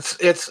 Well,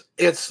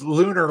 it's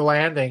lunar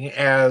landing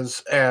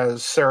as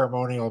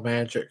ceremonial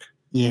magic.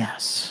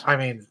 Yes. I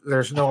mean,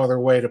 there's no other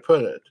way to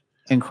put it.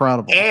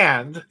 Incredible.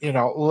 And,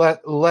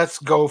 let's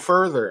go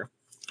further.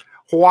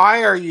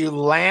 Why are you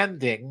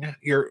landing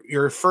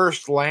your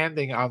first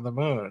landing on the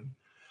moon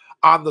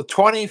on the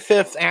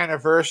 25th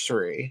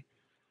anniversary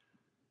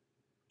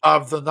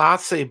of the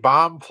Nazi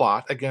bomb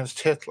plot against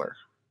Hitler?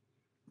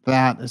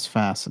 That is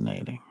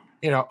fascinating.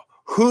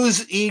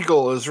 Whose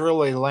eagle is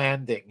really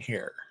landing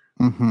here?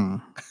 Mm-hmm.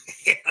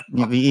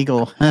 Yeah, the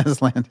eagle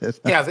has landed.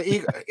 Yeah, the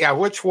eagle. Yeah,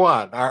 which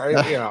one?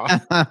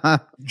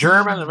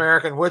 German,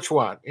 American, which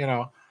one?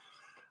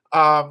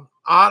 On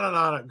and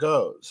on it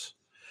goes.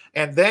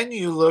 And then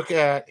you look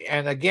at,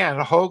 and again,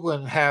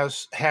 Hoagland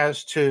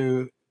has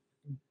to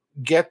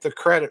get the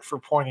credit for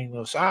pointing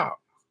this out.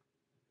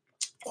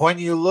 When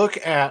you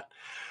look at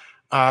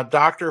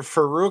Dr.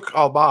 Farouk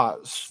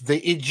Albaz, the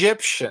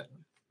Egyptian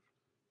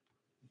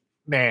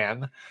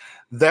man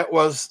that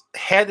was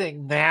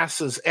heading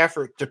NASA's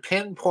effort to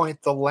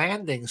pinpoint the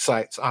landing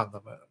sites on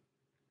the moon.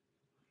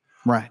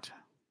 Right.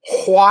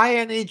 Why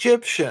an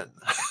Egyptian?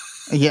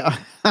 Yeah.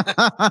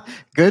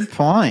 Good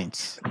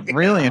point.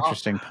 Really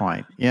interesting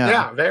point. Yeah.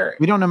 Yeah, very.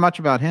 We don't know much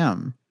about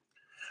him.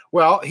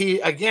 Well, he's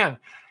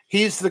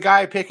the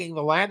guy picking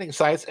the landing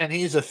sites, and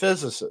he's a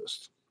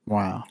physicist.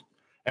 Wow.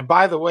 And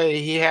by the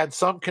way, he had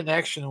some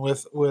connection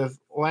with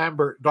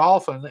Lambert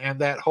Dolphin and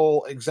that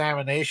whole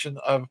examination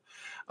of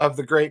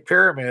the Great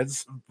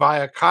Pyramids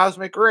via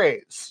cosmic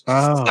rays.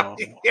 Oh,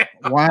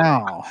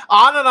 wow.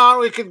 On and on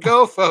we could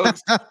go,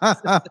 folks.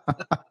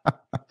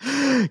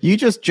 You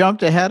just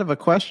jumped ahead of a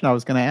question I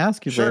was going to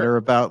ask you later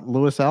about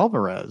Luis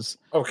Alvarez.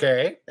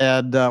 Okay.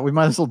 And we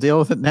might as well deal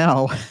with it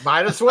now.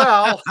 Might as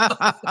well.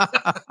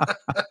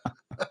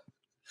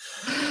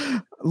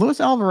 Luis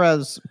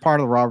Alvarez, part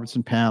of the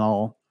Robertson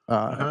panel,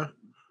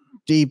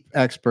 deep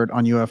expert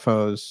on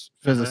UFOs,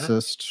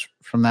 physicist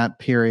from that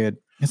period.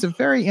 It's a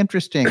very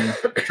interesting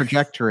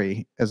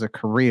trajectory as a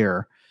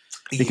career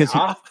because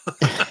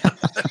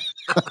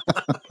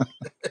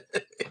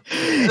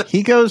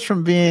he goes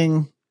from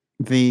being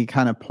the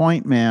kind of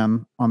point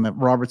man on the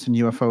Robertson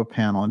UFO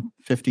panel in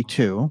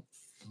 52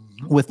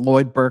 with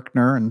Lloyd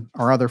Berkner and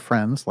our other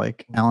friends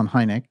like Alan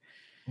Hynek.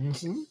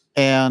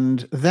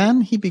 And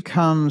then he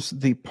becomes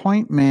the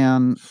point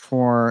man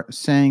for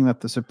saying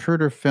that the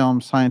Zapruder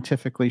film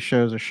scientifically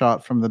shows a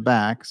shot from the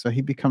back. So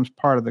he becomes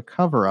part of the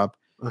cover-up.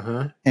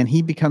 And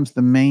he becomes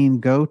the main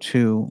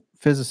go-to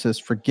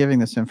physicist for giving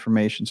this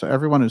information. So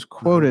everyone who's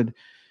quoted,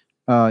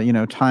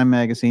 Time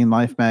Magazine,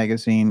 Life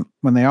Magazine,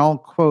 when they all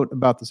quote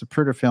about the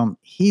Zapruder film,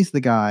 he's the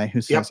guy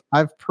who says,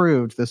 I've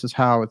proved this is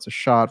how it's a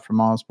shot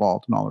from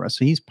Oswald and all the rest.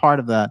 So he's part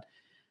of that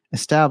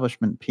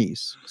establishment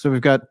piece. So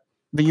we've got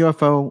the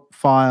UFO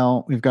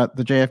file, we've got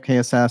the JFK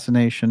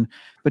assassination.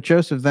 But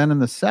Joseph, then in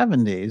the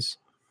 70s,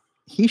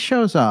 he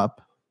shows up.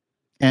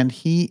 And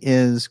he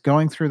is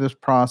going through this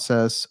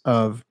process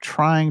of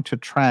trying to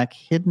track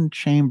hidden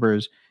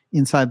chambers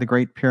inside the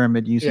Great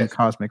Pyramid using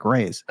cosmic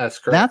rays. That's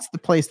correct. That's the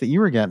place that you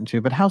were getting to.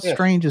 But how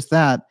strange is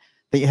that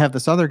you have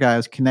this other guy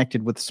who's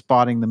connected with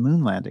spotting the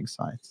moon landing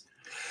sites?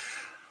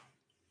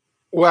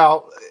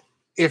 Well,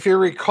 if you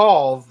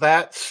recall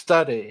that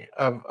study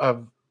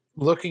of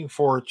looking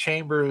for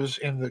chambers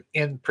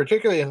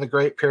particularly in the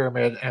Great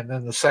Pyramid and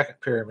then the second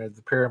pyramid,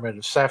 the Pyramid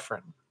of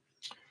Sephren,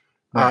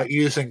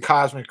 using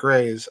cosmic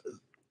rays,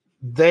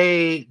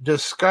 they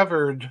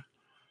discovered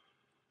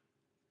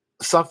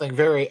something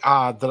very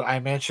odd that I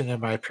mentioned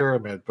in my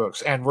pyramid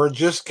books. And we're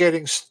just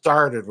getting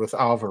started with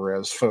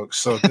Alvarez, folks.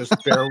 So just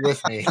bear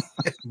with me.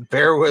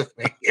 Bear with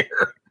me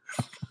here.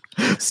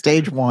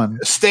 Stage one.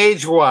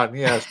 Stage one,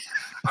 yes.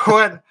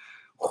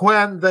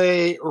 When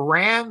they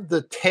ran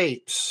the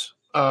tapes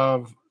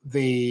of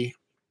the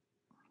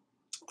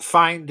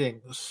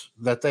findings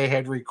that they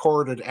had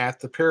recorded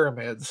at the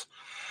pyramids,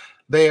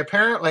 they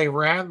apparently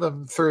ran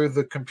them through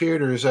the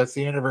computers at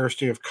the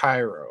University of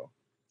Cairo.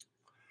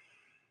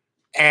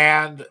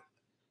 And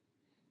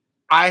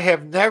I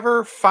have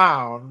never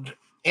found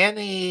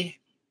any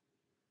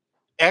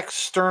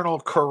external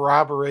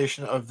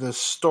corroboration of this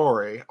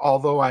story,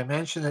 although I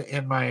mention it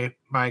in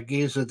my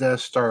Giza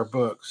Death Star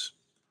books,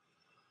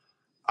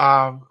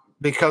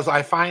 because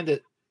I find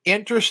it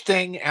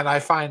interesting and I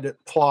find it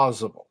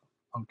plausible.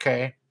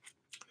 Okay.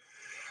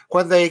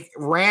 when they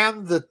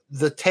ran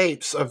the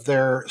tapes of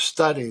their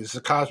studies,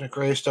 the cosmic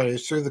ray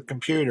studies, through the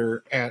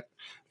computer at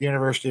the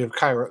University of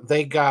Cairo,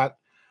 they got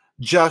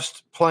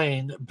just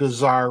plain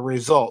bizarre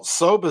results.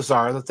 So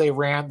bizarre that they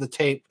ran the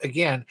tape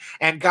again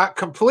and got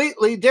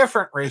completely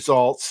different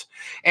results,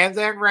 and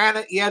then ran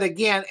it yet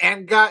again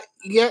and got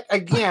yet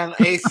again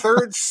a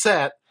third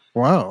set.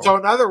 Wow. So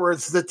in other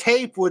words, the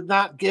tape would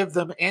not give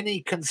them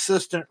any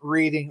consistent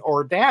reading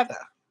or data.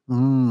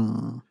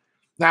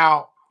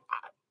 Now,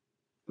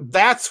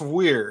 that's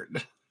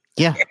weird.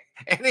 Yeah.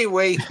 Any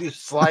way you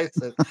slice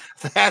it,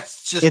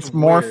 that's just it's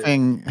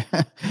morphing.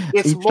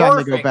 It's each morphing. time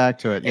they go back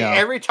to it. Yeah.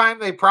 Every time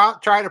they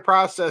try to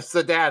process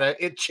the data,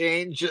 it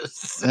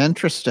changes.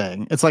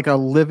 Interesting. It's like a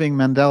living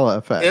Mandela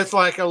effect. It's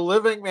like a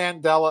living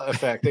Mandela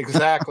effect.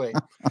 Exactly.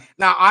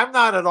 Now, I'm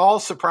not at all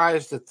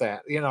surprised at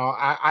that. You know,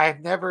 I've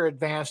never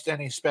advanced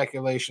any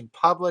speculation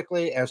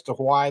publicly as to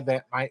why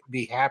that might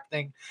be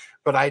happening.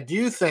 But I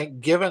do think,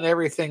 given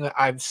everything that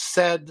I've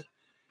said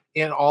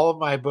in all of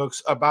my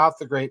books about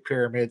the Great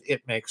Pyramid,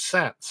 it makes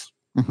sense.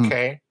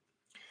 Okay.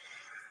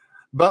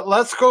 But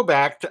let's go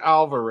back to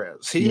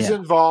Alvarez. He's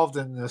involved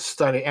in this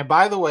study. And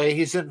by the way,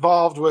 he's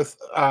involved with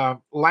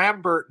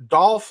Lambert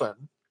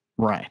Dolphin,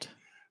 right,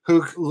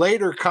 who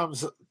later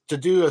comes to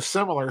do a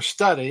similar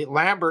study.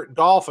 Lambert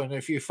Dolphin,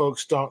 if you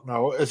folks don't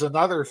know, is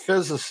another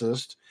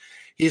physicist.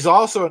 He's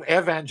also an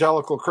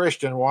evangelical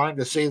Christian wanting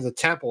to see the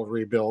temple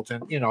rebuilt.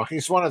 And, you know,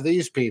 he's one of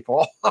these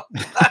people.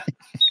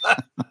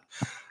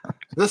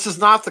 This is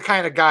not the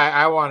kind of guy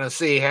I want to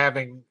see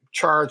having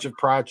charge of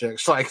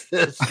projects like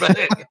this.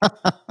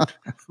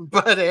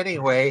 But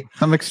anyway,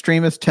 some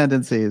extremist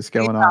tendencies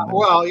going on there.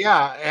 Well,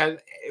 yeah,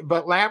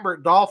 but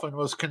Lambert Dolphin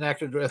was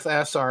connected with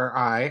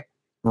SRI,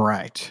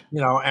 right? You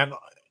know, and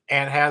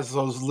has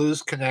those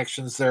loose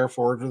connections,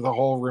 therefore, to the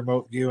whole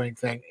remote viewing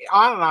thing.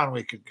 On and on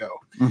we could go.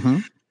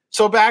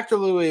 So back to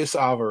Luis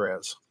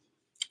Alvarez.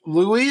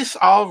 Luis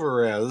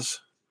Alvarez,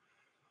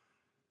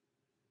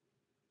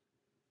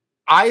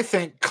 I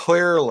think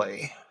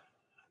clearly,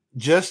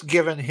 just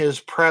given his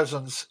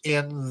presence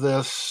in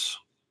this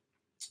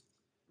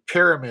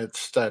pyramid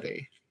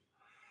study,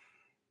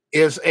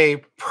 is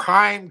a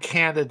prime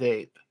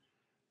candidate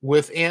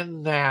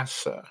within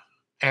NASA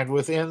and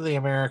within the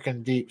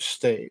American deep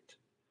state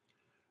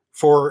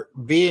for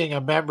being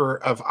a member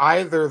of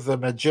either the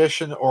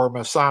magician or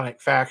Masonic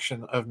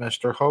faction of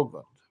Mr.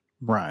 Hoagland.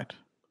 Right.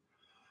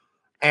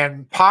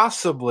 And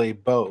possibly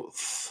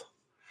both.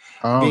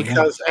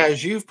 Because,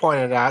 as you've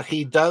pointed out,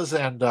 he does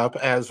end up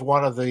as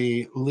one of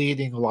the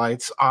leading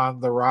lights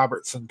on the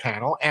Robertson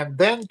panel. And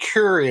then,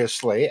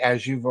 curiously,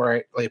 as you've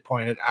rightly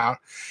pointed out,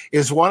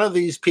 is one of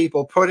these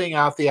people putting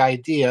out the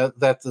idea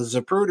that the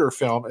Zapruder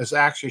film is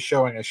actually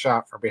showing a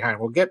shot from behind.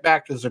 We'll get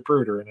back to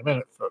Zapruder in a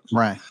minute, folks.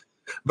 Right.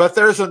 But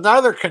there's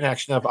another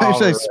connection of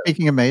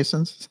speaking of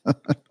Masons.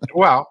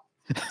 Well,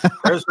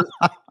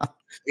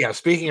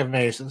 speaking of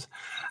Masons,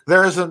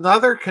 there is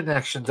another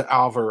connection to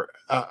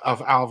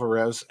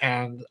Alvarez,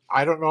 and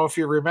I don't know if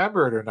you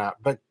remember it or not,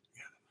 but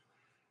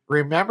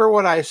remember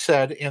what I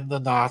said in the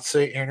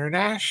Nazi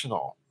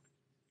International.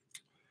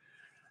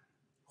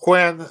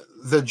 When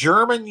the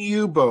German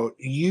U-boat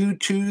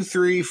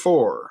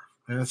U-234,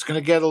 and it's going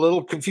to get a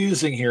little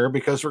confusing here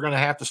because we're going to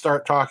have to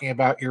start talking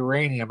about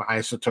uranium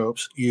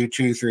isotopes,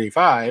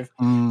 U-235,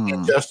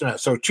 in just a minute.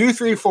 So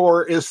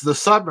 234 is the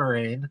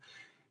submarine.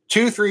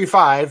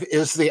 235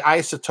 is the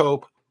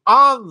isotope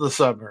on the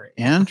submarine.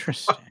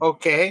 Interesting.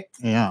 Okay.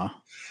 Yeah.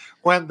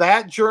 When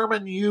that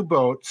German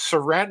U-boat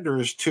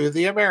surrenders to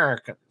the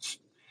Americans,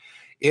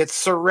 it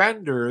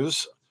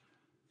surrenders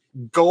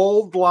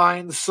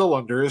gold-lined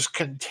cylinders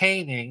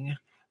containing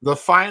the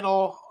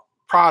final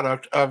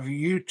product of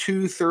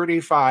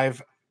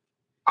U-235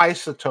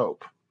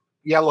 isotope,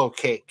 yellow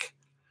cake.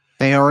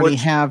 They already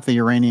have the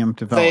uranium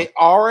developed. They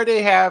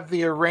already have the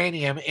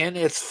uranium in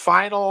its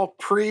final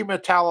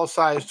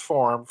pre-metallicized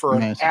form for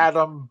an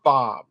atom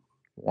bomb.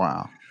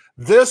 Wow.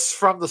 This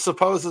from the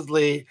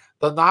supposedly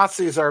the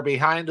Nazis are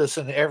behind us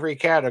in every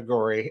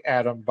category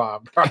atom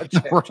bomb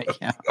project. Right,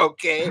 yeah.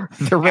 Okay.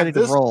 They're ready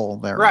to roll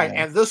there. Right.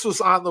 And this was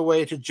on the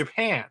way to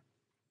Japan.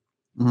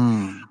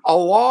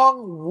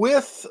 Along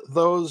with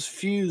those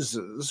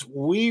fuses,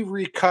 we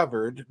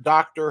recovered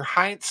Dr.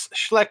 Heinz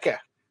Schlicke.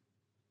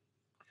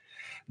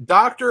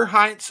 Dr.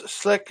 Heinz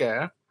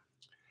Schlicke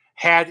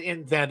had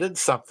invented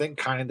something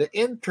kind of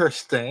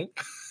interesting.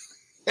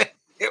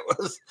 It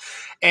was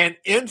an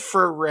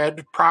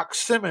infrared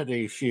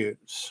proximity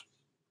fuse.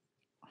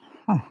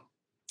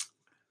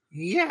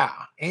 Yeah,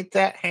 ain't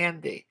that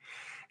handy?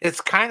 It's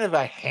kind of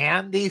a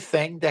handy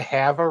thing to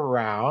have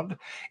around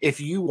if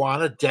you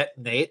want to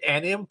detonate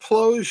an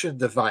implosion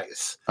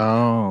device.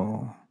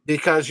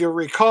 Because you'll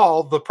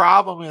recall the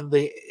problem in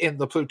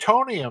the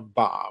plutonium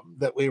bomb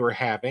that we were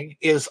having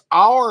is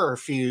our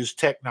fuse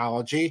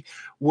technology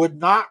would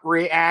not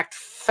react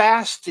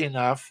fast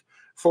enough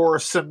for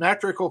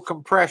symmetrical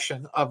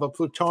compression of a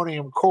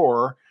plutonium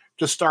core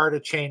to start a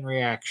chain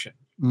reaction.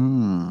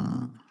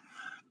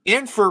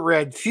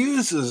 Infrared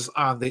fuses,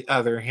 on the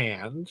other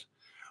hand,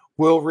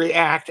 will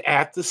react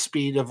at the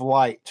speed of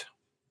light.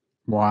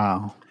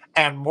 Wow.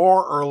 And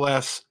more or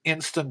less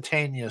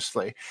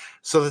instantaneously,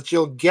 so that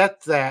you'll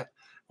get that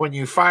when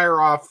you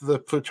fire off the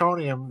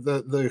plutonium,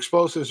 the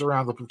explosives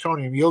around the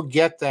plutonium, you'll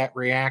get that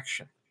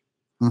reaction.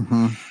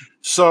 Mm-hmm.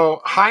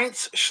 So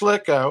Heinz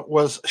Schlicke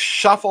was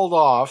shuffled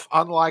off,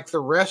 unlike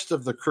the rest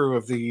of the crew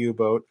of the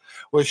U-boat,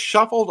 was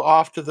shuffled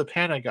off to the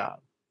Pentagon,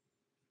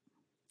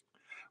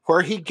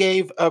 where he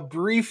gave a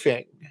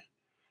briefing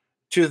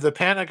to the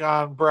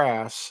Pentagon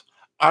brass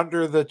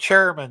under the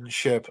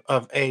chairmanship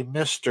of a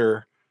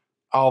Mr.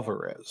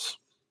 Alvarez.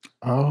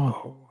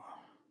 Oh.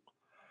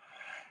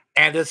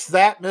 And it's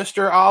that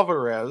Mr.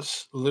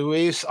 Alvarez,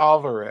 Luis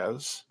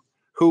Alvarez,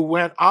 who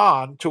went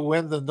on to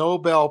win the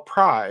Nobel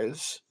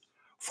Prize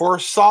for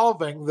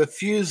solving the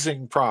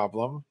fusing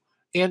problem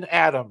in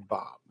atom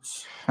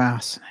bombs.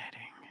 Fascinating.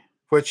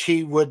 Which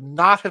he would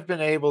not have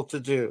been able to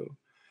do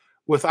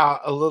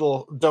without a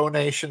little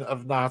donation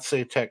of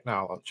Nazi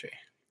technology.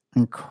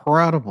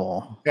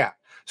 Incredible. Yeah.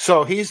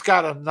 So he's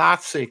got a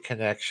Nazi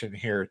connection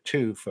here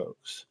too,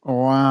 folks.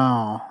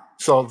 Wow.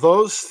 So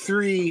those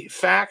three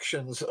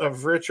factions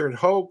of Richard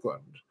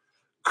Hoagland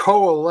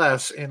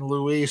coalesce in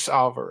Luis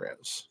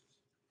Alvarez.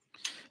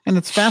 And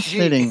it's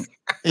fascinating.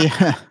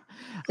 Yeah.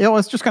 I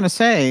was just going to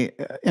say,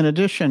 in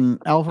addition,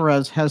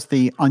 Alvarez has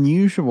the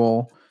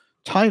unusual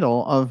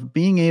title of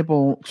being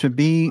able to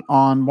be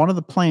on one of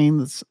the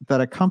planes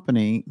that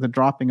accompany the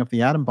dropping of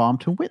the atom bomb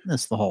to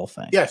witness the whole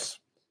thing. Yes.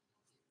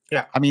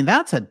 Yeah. I mean,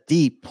 that's a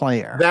deep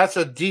player. That's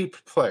a deep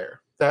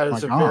player. That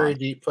is very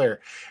deep player.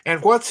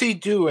 And what's he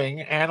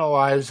doing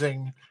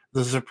analyzing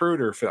the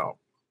Zapruder film?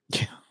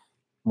 Yeah.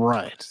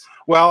 Right.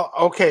 Well,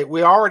 okay,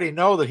 we already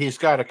know that he's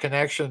got a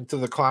connection to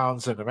the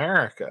clowns in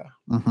America.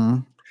 Mm-hmm.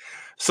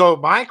 So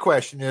my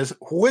question is,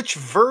 which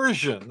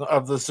version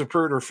of the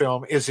Zapruder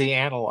film is he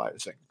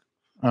analyzing?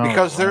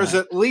 Because there's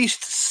at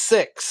least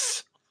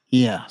 6.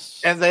 Yes.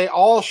 And they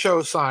all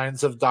show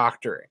signs of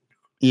doctoring.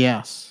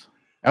 Yes.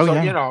 Oh, so,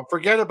 yeah.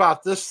 Forget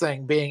about this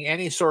thing being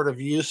any sort of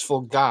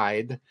useful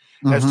guide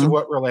as to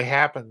what really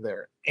happened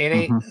there.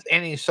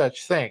 Any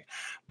such thing.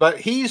 But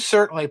he's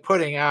certainly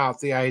putting out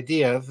the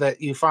idea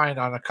that you find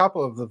on a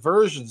couple of the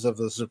versions of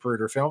the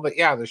Zapruder film that,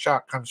 the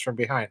shot comes from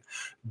behind,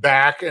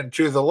 back and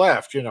to the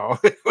left,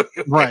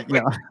 Right,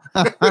 yeah.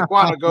 We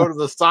want to go to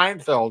the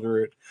Seinfeld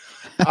route.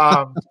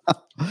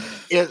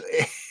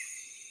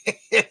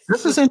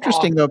 This is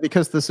interesting, though,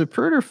 because the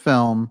Zapruder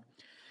film,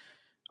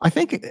 I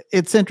think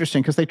it's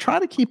interesting because they try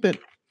to keep it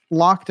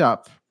locked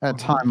up at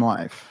Time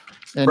Life.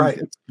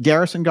 And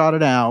Garrison got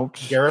it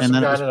out. And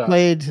then it was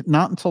played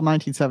not until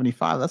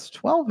 1975. That's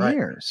 12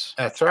 years.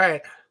 That's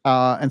right.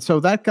 And so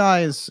that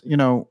guy is,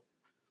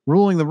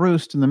 ruling the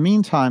roost in the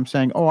meantime,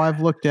 saying, oh, I've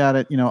looked at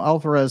it.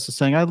 Alvarez is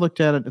saying, I looked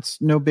at it.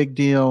 It's no big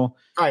deal.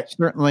 Right.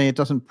 Certainly, it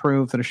doesn't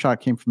prove that a shot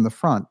came from the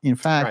front. In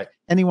fact,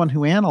 anyone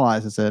who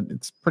analyzes it,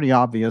 it's pretty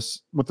obvious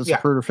with the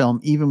Zapruder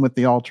film, even with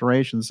the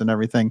alterations and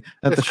everything,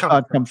 that the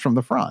shot comes from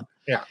the front.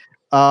 Yeah.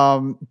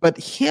 But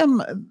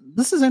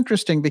this is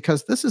interesting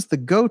because this is the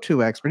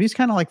go-to expert. He's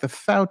kind of like the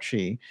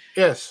Fauci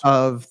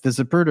of the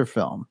Zapruder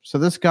film. So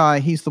this guy,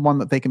 he's the one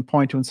that they can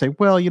point to and say,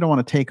 well, you don't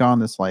want to take on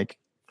this like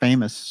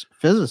famous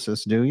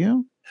physicist, do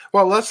you?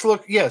 Well, let's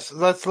look at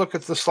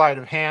the sleight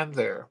of hand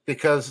there,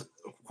 because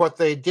what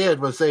they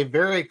did was they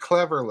very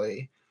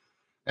cleverly,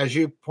 as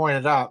you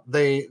pointed out,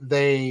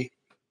 they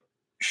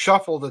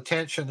shuffled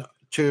attention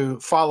to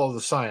follow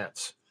the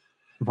science.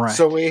 Right.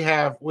 So we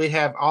have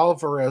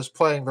Alvarez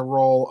playing the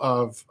role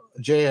of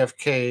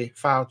JFK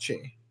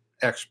Fauci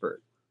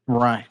expert.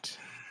 Right.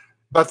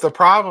 But the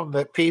problem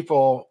that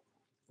people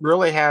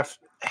really have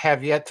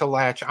yet to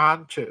latch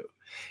onto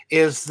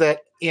is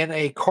that in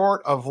a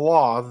court of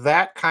law,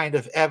 that kind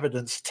of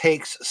evidence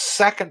takes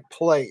second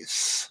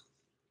place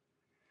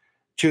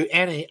to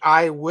any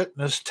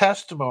eyewitness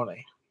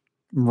testimony.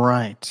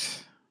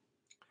 Right.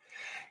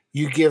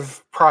 You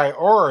give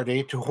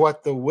priority to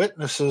what the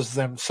witnesses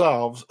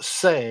themselves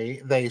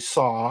say they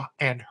saw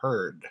and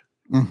heard.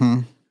 Mm-hmm.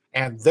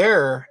 And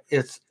there,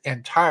 it's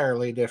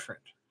entirely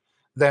different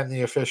than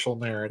the official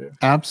narrative.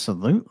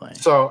 Absolutely.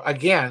 So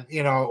again,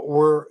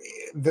 we're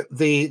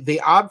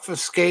the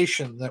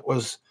obfuscation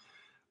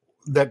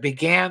that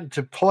began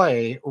to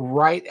play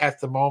right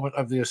at the moment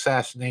of the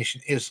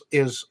assassination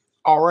is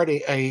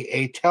already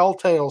a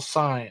telltale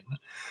sign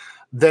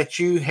that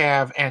you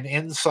have an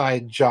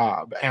inside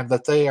job and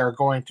that they are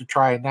going to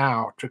try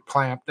now to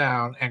clamp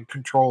down and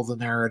control the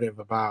narrative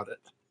about it.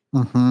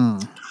 Mm-hmm.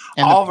 And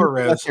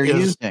Alvarez they're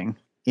using.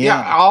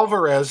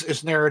 Alvarez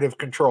is narrative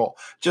control,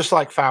 just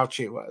like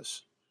Fauci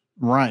was.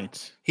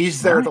 Right.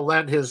 He's there to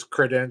lend his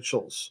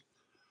credentials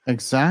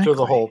exactly to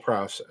the whole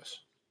process.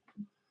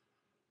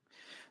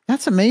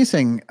 That's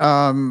amazing.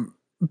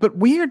 But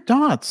weird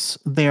dots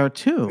there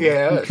too.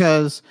 Yeah.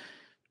 Because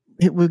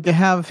we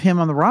have him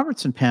on the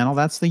Robertson panel.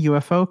 That's the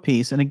UFO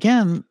piece. And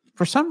again,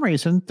 for some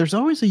reason, there's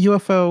always a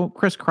UFO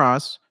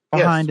crisscross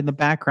behind in the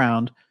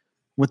background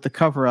with the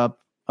cover-up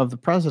of the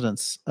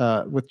president's,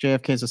 with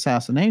JFK's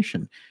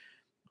assassination.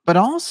 But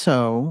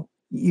also,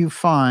 you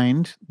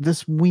find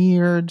this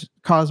weird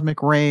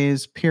cosmic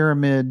rays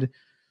pyramid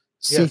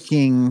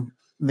seeking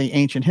the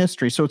ancient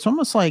history. So it's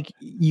almost like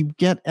you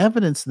get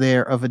evidence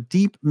there of a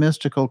deep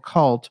mystical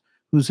cult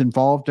who's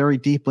involved very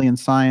deeply in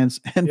science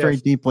and very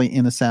deeply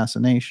in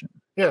assassination.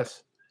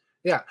 Yes.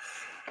 Yeah.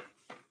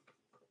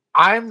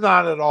 I'm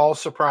not at all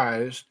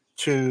surprised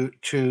to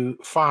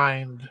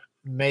find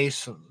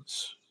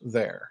Masons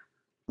there.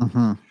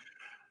 Mm-hmm.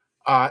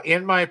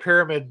 In my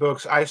pyramid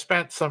books, I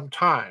spent some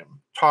time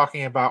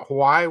talking about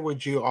why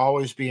would you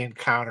always be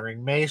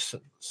encountering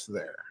Masons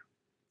there.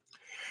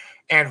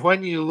 And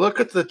when you look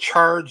at the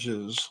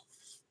charges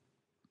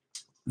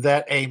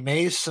that a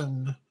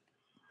Mason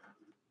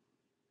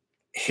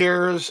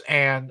hears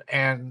and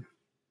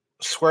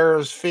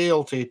swears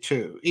fealty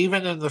to,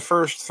 even in the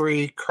first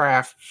 3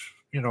 craft,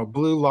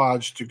 Blue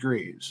Lodge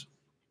degrees,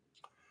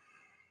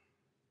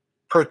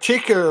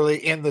 particularly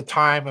in the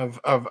time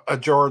of a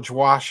George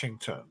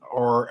Washington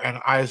or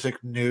an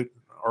Isaac Newton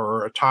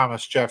or a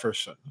Thomas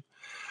Jefferson,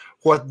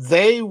 what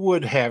they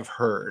would have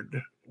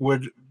heard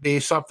would be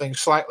something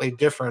slightly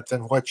different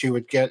than what you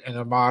would get in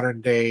a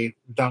modern day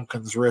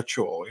Duncan's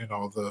ritual,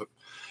 the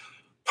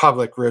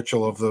public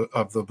ritual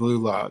of the Blue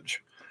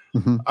Lodge.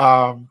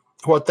 Mm-hmm.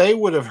 What they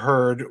would have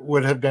heard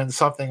would have been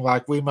something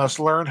like, we must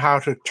learn how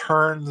to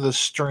turn the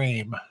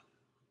stream.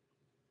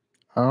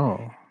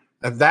 Oh.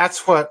 And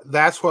that's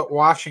what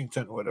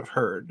Washington would have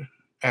heard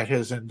at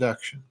his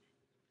induction.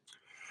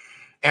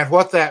 And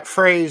what that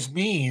phrase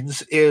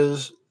means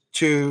is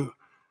to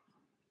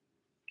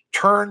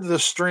turn the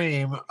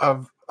stream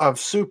of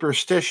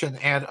superstition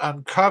and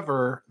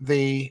uncover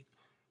the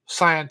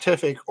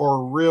scientific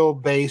or real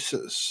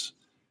basis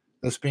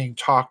that's being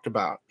talked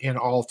about in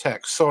all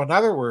texts. So in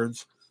other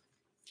words,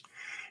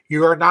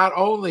 you are not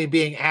only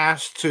being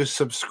asked to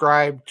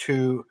subscribe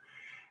to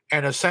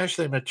an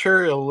essentially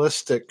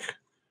materialistic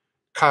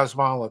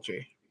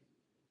cosmology.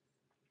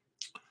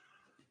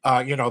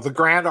 The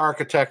grand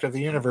architect of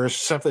the universe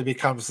simply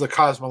becomes the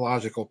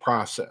cosmological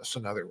process,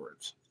 in other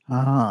words.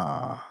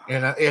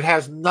 And it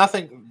has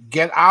nothing,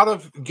 get out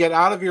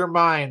of your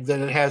mind that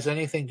it has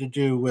anything to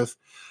do with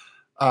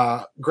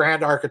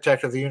grand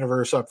architect of the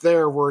universe up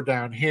there, we're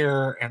down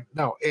here. And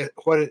no,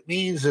 what it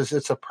means is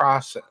it's a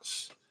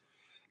process.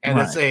 And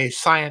it's a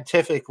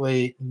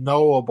scientifically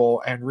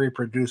knowable and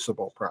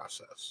reproducible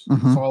process.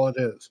 Mm-hmm. That's all it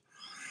is.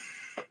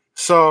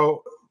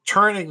 So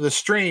turning the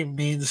stream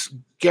means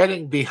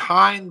getting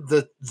behind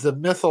the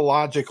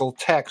mythological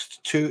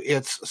text to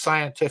its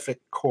scientific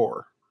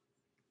core.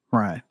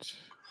 Right.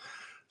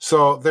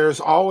 So there's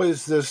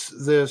always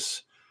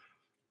this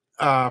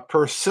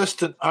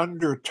persistent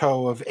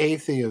undertow of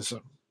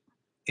atheism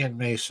in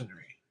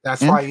Masonry.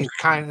 That's why you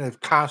kind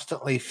of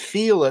constantly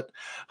feel it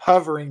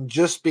hovering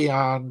just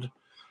beyond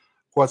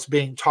what's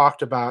being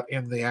talked about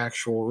in the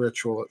actual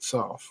ritual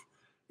itself.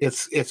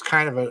 It's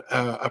kind of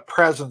a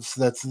presence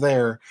that's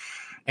there,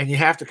 and you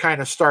have to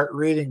kind of start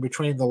reading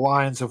between the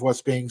lines of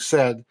what's being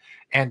said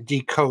and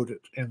decode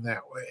it in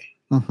that way.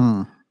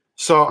 Mm-hmm.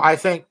 So I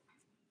think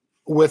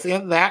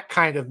within that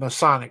kind of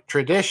Masonic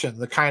tradition,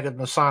 the kind of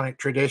Masonic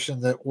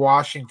tradition that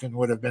Washington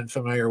would have been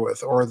familiar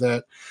with, or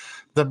that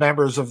the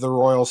members of the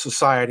Royal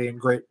Society in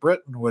Great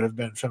Britain would have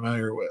been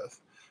familiar with,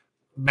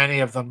 many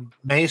of them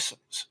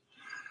Masons,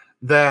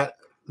 that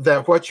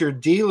what you're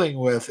dealing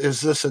with is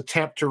this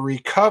attempt to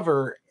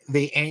recover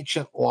the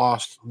ancient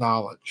lost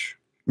knowledge.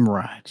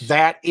 Right.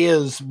 That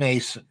is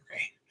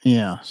Masonry.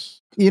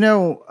 Yes.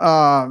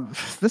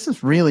 This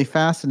is really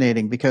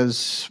fascinating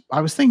because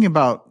I was thinking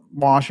about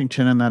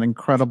Washington and that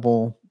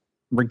incredible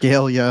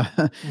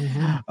regalia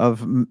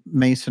of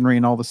Masonry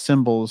and all the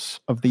symbols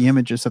of the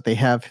images that they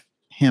have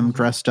him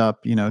dressed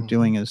up,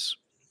 doing his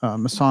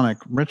Masonic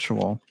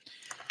ritual.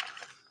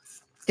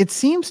 It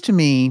seems to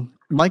me,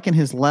 like in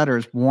his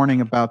letters warning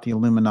about the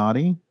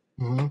Illuminati,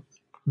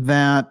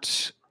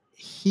 that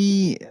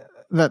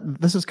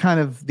this is kind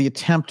of the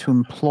attempt to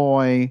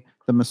employ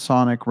the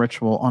Masonic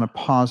ritual on a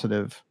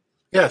positive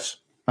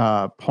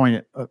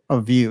point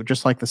of view,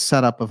 just like the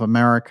setup of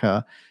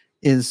America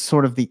is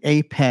sort of the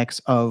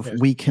apex of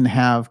we can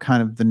have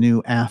kind of the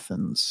new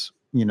Athens,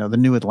 the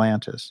new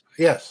Atlantis.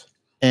 Yes.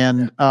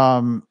 And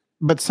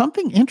but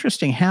something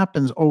interesting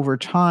happens over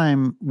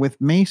time with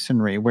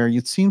Masonry, where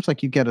it seems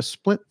like you get a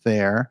split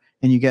there,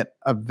 and you get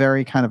a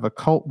very kind of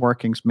occult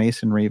workings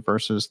Masonry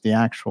versus the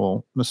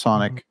actual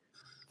Masonic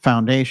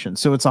foundation.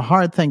 So it's a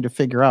hard thing to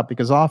figure out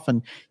because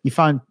often you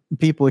find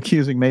people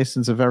accusing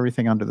Masons of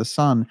everything under the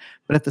sun,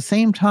 but at the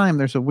same time,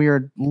 there's a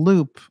weird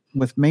loop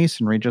with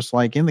Masonry, just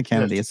like in the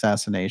Kennedy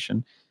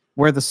assassination,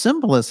 where the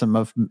symbolism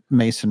of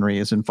Masonry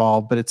is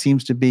involved, but it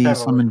seems to be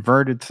some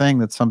inverted thing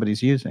that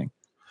somebody's using.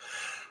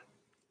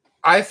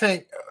 I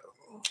think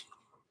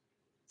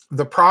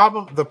the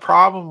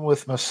problem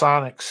with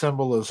Masonic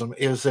symbolism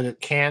is that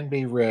it can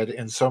be read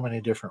in so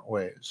many different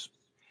ways.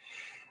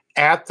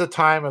 At the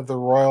time of the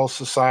Royal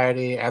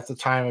Society, at the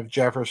time of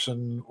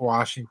Jefferson,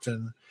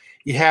 Washington,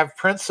 you have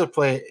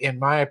principally, in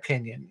my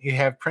opinion,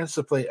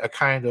 a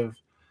kind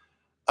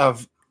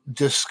of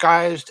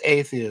disguised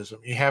atheism.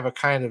 You have a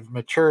kind of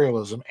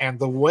materialism, and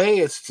the way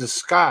it's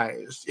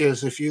disguised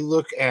is if you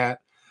look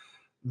at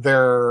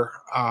their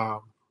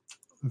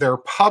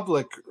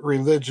public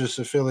religious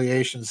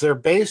affiliations, they're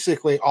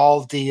basically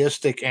all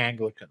deistic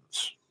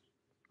Anglicans.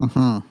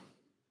 Mm-hmm.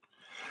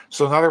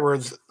 So in other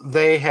words,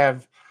 they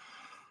have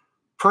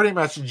pretty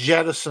much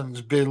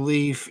jettisoned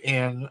belief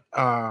in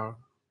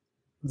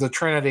the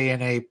Trinity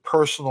and a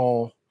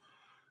personal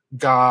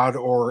God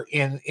or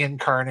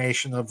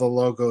incarnation of the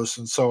Logos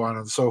and so on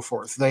and so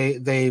forth.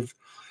 They've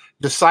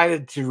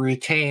decided to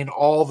retain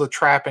all the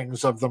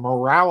trappings of the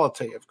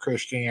morality of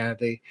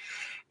Christianity,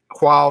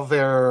 while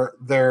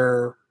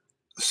their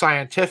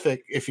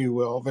scientific, if you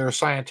will, their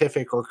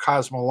scientific or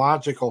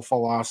cosmological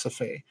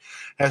philosophy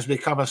has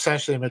become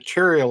essentially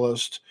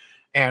materialist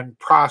and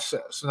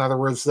process. In other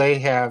words, they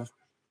have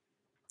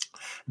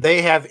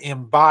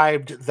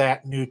imbibed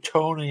that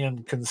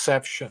Newtonian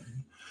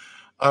conception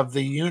of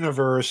the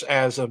universe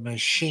as a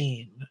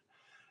machine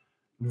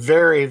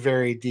very,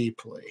 very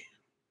deeply.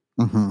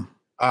 Mm-hmm.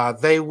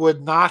 They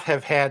would not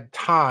have had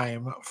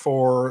time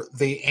for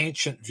the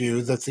ancient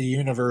view that the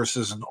universe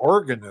is an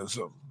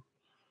organism,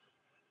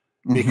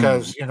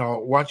 because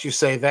once you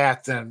say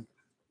that, then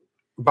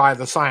by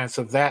the science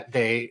of that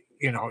day,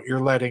 you're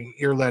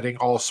letting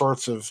all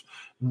sorts of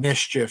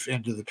mischief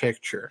into the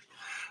picture.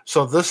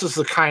 So this is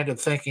the kind of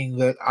thinking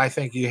that I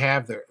think you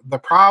have there. The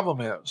problem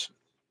is,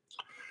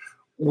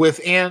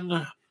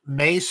 within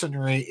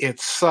Masonry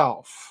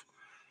itself,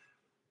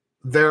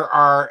 there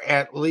are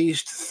at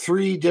least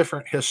 3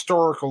 different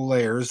historical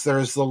layers.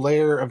 There's the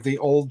layer of the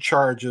old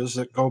charges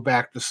that go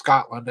back to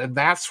Scotland, and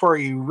that's where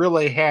you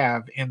really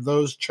have, in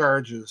those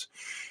charges,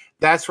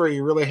 that's where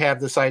you really have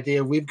this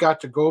idea we've got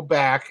to go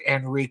back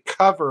and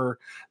recover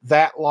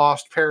that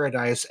lost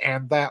paradise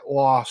and that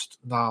lost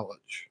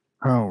knowledge.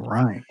 Oh,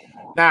 right.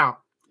 Now,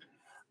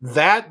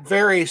 that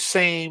very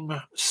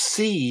same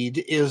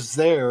seed is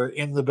there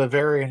in the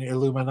Bavarian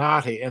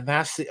Illuminati, and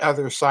that's the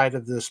other side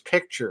of this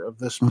picture, of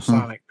this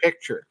Masonic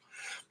picture.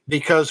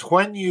 Because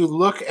when you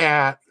look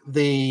at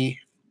the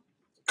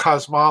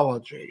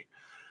cosmology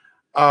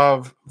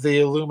of the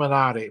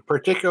Illuminati,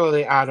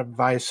 particularly Adam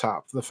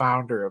Weishaupt, the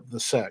founder of the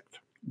sect,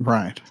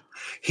 right,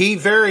 he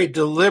very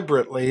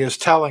deliberately is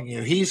telling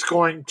you he's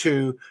going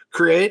to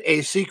create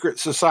a secret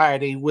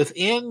society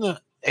within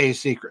a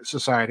secret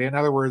society. In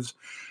other words,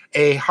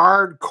 a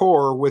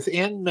hardcore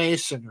within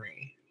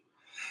Masonry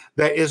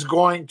that is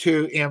going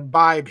to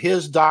imbibe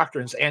his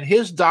doctrines, and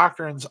his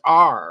doctrines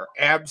are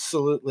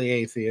absolutely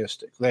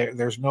atheistic.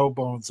 There's no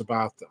bones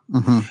about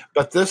them.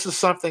 But this is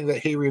something that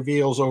he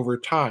reveals over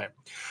time.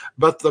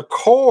 But the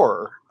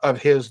core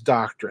of his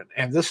doctrine,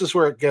 and this is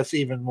where it gets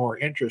even more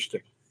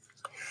interesting,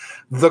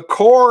 the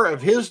core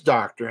of his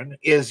doctrine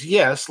is,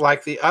 yes,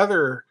 like the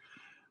other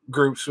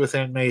groups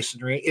within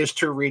Masonry, is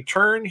to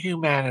return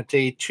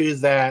humanity to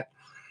that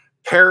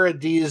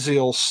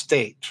paradisial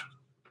state,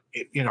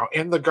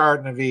 in the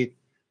Garden of Eden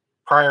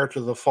prior to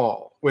the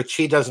fall, which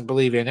he doesn't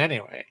believe in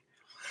anyway.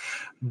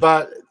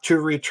 But to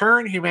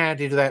return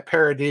humanity to that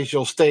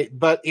paradisial state.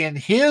 But in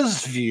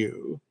his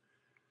view,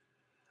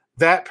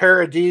 that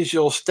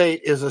paradisial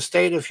state is a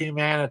state of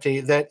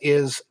humanity that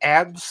is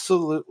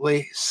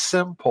absolutely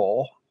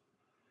simple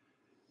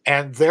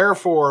and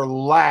therefore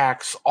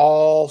lacks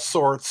all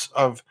sorts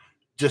of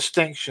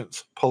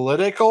distinctions: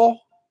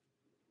 political,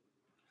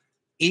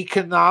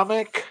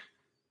 economic,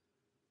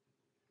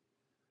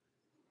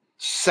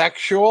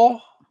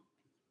 sexual.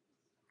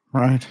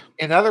 Right.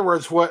 In other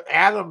words, what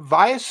Adam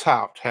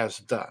Weishaupt has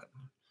done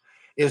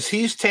is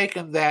he's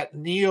taken that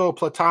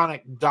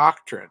Neoplatonic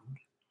doctrine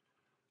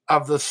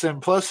of the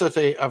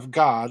simplicity of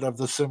God, of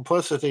the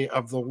simplicity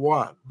of the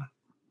one,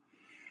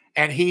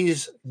 and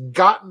he's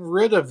gotten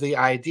rid of the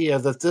idea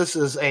that this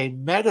is a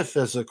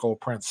metaphysical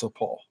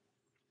principle.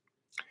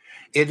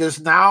 It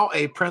is now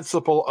a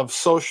principle of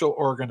social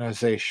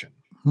organization.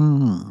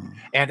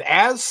 And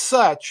as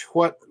such,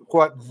 what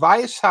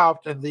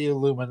Weishaupt and the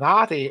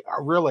Illuminati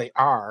really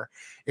are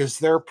is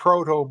they're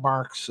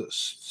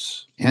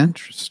proto-Marxists.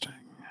 Interesting.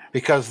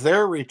 Because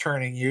they're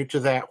returning you to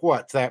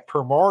that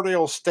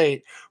primordial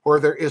state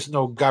where there is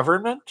no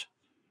government,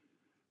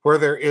 where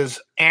there is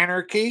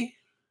anarchy.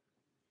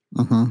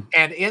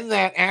 And in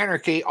that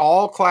anarchy,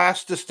 all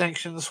class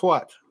distinctions,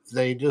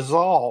 they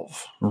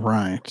dissolve.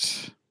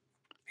 Right.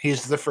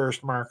 He's the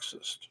first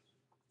Marxist.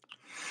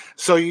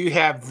 So you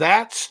have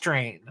that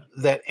strain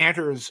that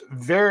enters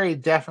very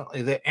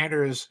definitely, that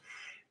enters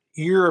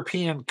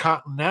European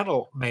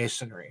continental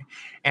Masonry.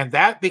 And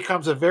that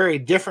becomes a very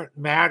different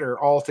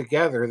matter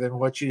altogether than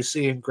what you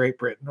see in Great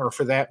Britain, or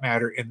for that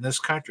matter, in this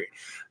country.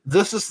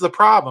 This is the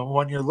problem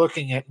when you're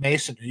looking at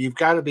Masonry. You've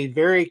got to be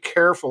very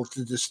careful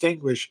to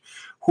distinguish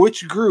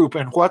which group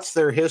and what's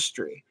their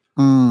history.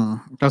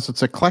 Because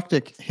it's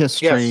eclectic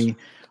history. Yes.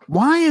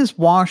 Why is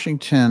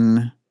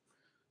Washington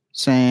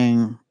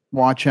saying,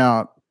 watch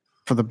out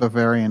for the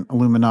Bavarian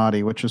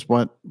Illuminati, which is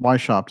what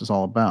Weishaupt is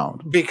all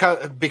about?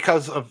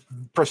 Because of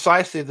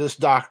precisely this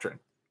doctrine.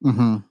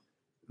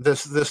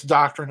 this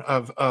doctrine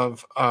of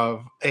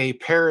a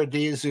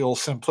paradisial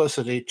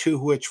simplicity to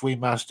which we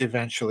must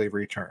eventually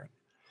return.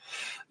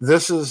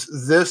 This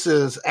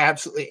is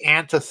absolutely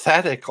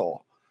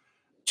antithetical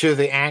to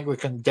the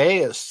Anglican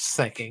deists'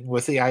 thinking,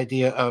 with the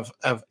idea of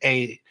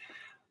a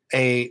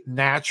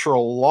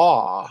natural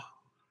law.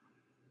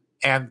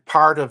 And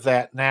part of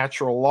that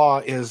natural law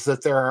is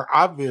that there are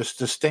obvious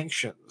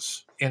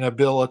distinctions in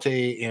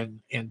ability,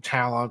 in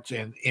talent,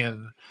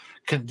 in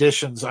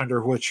conditions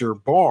under which you're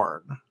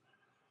born.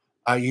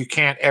 You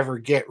can't ever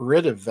get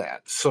rid of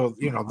that. So,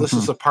 this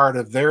is a part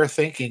of their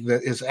thinking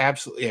that is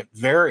absolutely at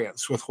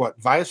variance with what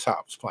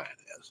Weishaupt's plan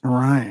is.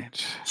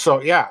 Right.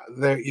 So, yeah,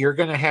 you're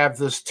going to have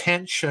this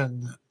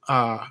tension.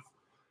 You're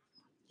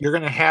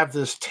going to have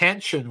this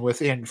tension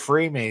within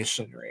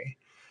Freemasonry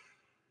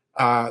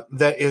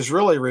that is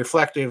really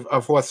reflective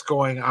of what's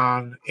going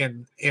on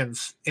in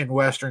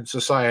Western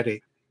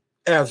society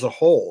as a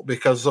whole,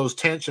 because those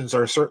tensions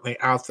are certainly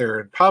out there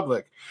in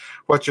public.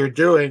 What you're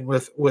doing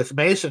with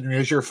Masonry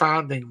is you're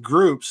founding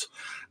groups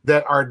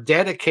that are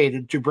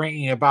dedicated to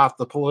bringing about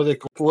the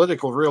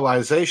political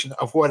realization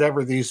of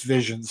whatever these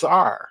visions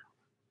are.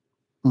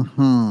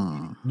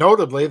 Mm-hmm.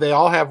 Notably, they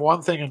all have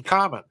one thing in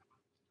common.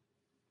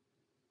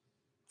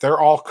 They're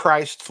all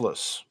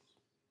Christless.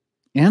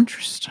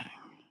 Interesting.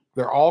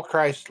 They're all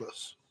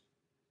Christless.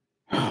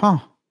 Huh.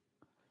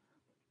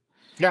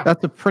 Yeah,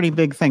 that's a pretty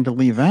big thing to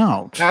leave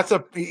out. That's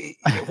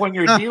when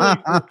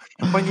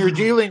you're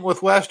dealing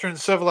with Western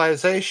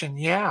civilization.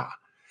 Yeah,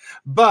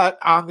 but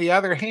on the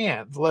other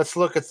hand, let's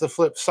look at the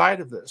flip side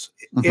of this.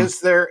 Mm-hmm.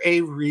 Is there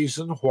a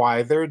reason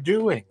why they're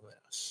doing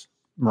this?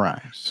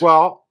 Right.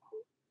 Well,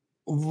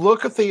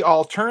 look at the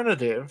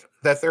alternative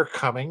that they're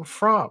coming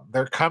from.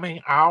 They're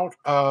coming out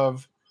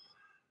of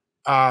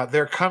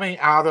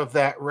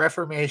that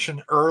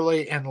Reformation,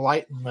 early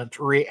Enlightenment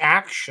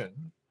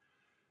reaction,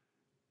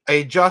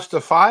 a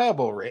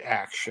justifiable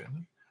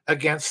reaction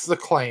against the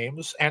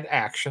claims and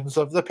actions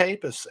of the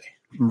papacy.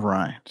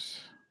 Right.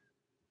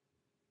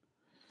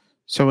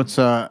 So it's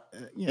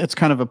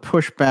kind of a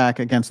pushback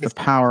against the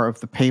power of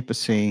the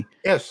papacy.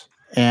 Yes.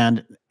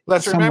 And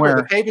let's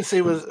remember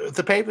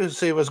the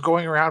papacy was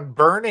going around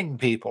burning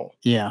people.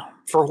 Yeah.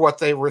 For what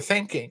they were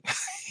thinking.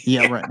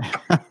 Yeah,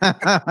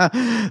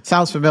 right.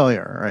 Sounds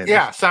familiar, right?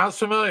 Yeah, sounds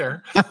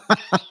familiar.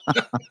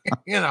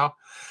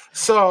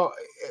 So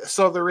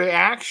the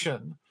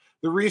reaction,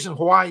 the reason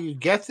why you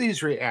get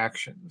these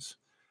reactions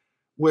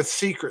with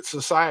secret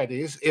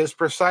societies is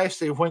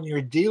precisely when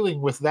you're dealing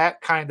with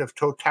that kind of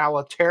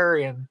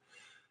totalitarian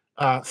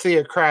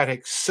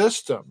theocratic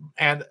system,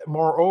 and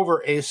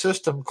moreover, a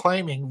system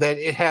claiming that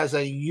it has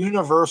a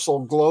universal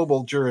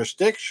global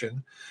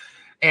jurisdiction,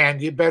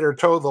 and you better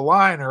toe the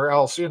line or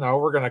else,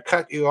 we're going to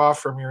cut you off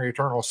from your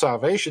eternal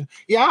salvation.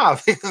 Yeah,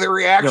 the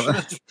reaction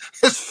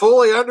is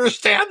fully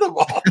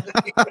understandable.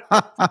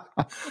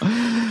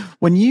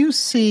 When you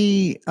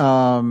see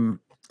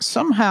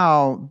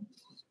somehow,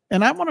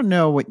 and I want to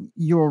know what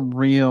your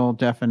real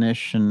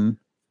definition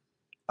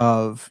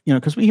of,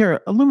 because we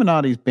hear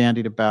Illuminati's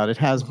bandied about. It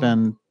has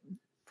been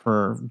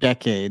for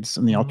decades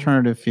in the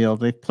alternative field.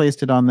 They've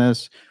placed it on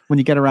this. When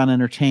you get around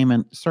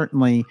entertainment,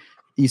 certainly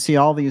you see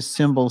all these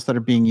symbols that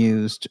are being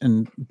used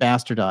and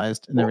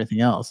bastardized and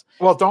everything else.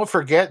 Well, don't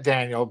forget,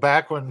 Daniel,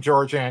 back when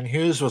George Ann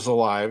Hughes was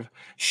alive,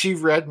 she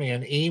read me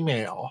an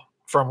email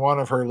from one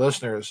of her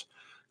listeners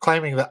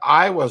claiming that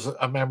I was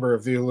a member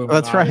of the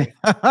Illuminati. That's right.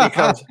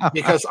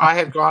 because I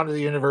had gone to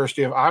the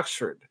University of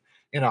Oxford,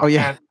 Oh,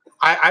 yeah. And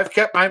I've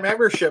kept my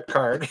membership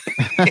card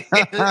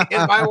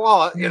in my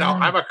wallet.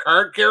 I'm a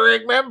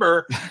card-carrying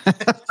member.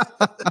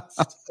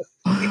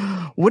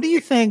 What do you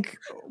think?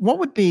 What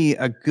would be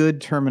a good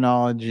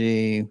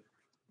terminology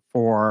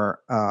for,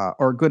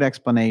 or a good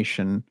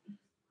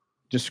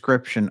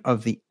description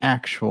of the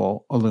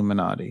actual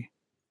Illuminati?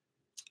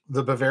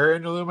 The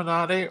Bavarian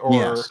Illuminati, or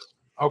yes.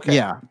 Okay,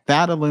 yeah,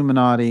 that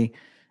Illuminati,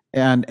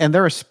 and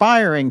they're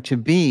aspiring to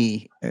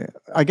be.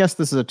 I guess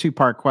this is a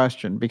two-part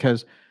question,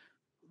 because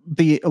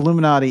the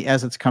Illuminati,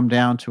 as it's come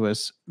down to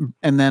us,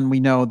 and then we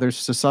know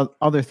there's this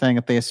other thing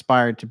that they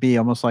aspired to be,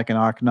 almost like an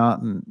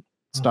Akhenaten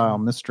style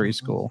mystery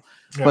school.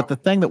 Yeah. But the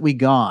thing that we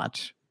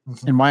got,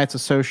 and why it's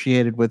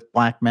associated with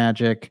black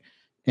magic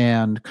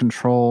and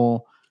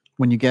control,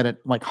 when you get it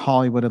like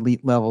Hollywood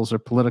elite levels or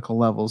political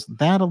levels,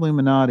 that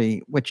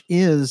Illuminati, which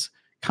is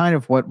kind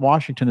of what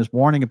Washington is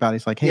warning about.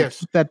 He's like, hey,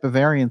 keep that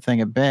Bavarian thing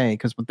at bay,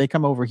 because when they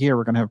come over here,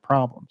 we're going to have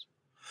problems.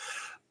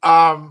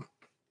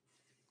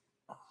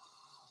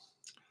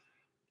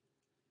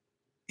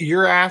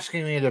 You're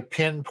asking me to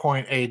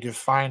pinpoint a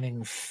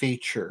defining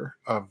feature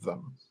of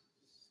them.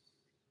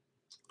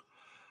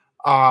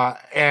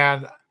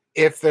 And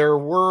if there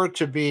were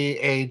to be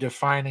a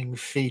defining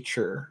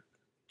feature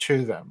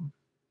to them,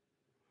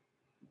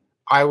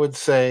 I would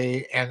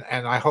say, and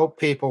I hope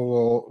people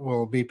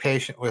will be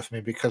patient with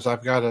me, because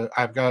I've got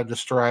to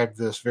describe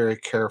this very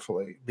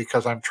carefully,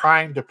 because I'm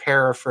trying to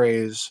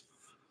paraphrase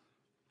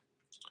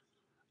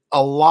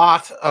a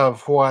lot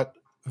of what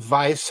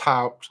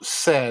Weishaupt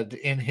said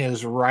in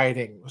his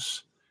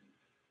writings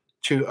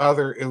to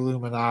other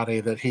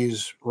Illuminati that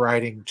he's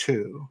writing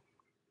to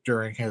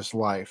during his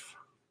life.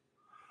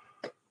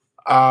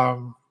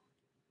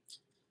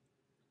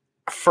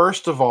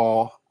 First of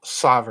all,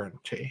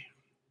 sovereignty.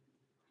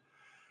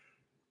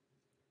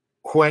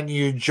 When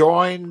you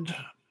joined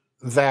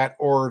that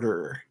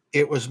order,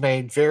 it was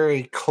made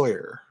very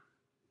clear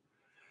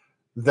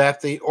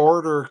that the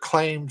order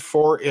claimed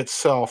for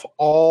itself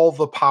all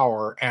the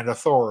power and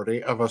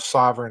authority of a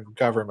sovereign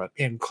government,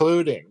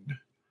 including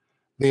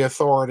the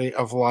authority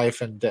of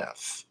life and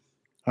death.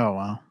 Oh,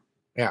 wow.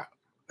 Yeah,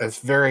 that's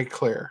very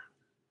clear.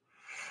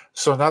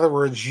 So in other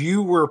words,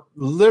 you were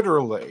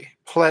literally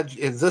pledged.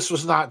 This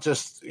was not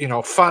just,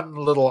 fun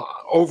little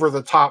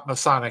over-the-top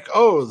Masonic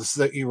oaths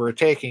that you were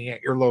taking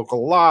at your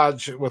local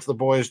lodge with the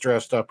boys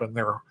dressed up in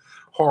their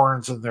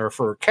horns and their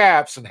fur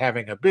caps and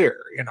having a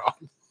beer,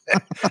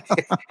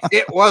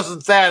 It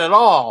wasn't that at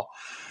all.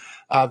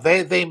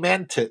 They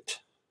meant it.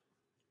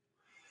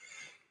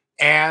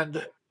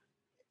 And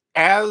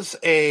as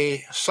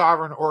a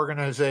sovereign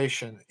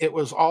organization, it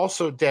was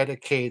also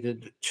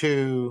dedicated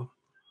to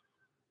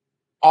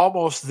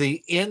almost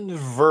the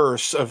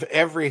inverse of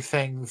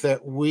everything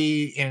that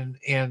we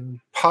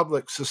in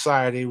public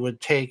society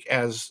would take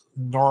as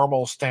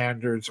normal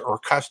standards or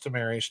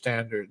customary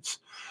standards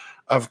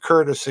of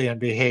courtesy and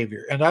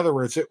behavior. In other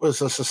words, it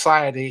was a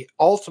society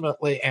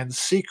ultimately and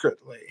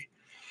secretly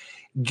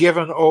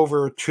given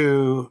over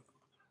to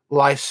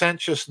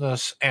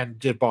licentiousness and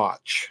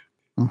debauch.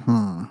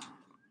 Mm-hmm.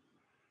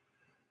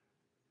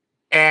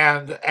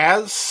 And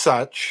as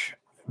such,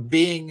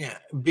 being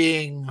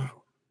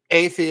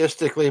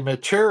atheistically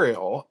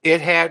material, it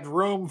had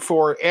room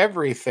for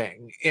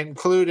everything,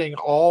 including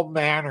all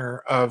manner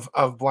of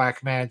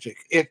black magic.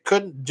 It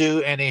couldn't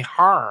do any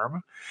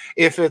harm.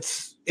 If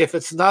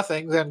it's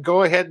nothing, then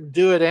go ahead and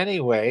do it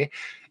anyway.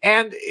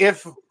 And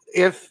if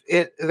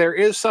there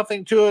is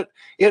something to it,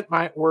 it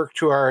might work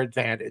to our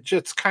advantage.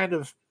 It's kind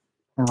of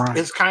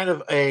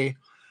a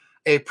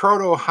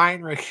proto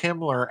Heinrich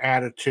Himmler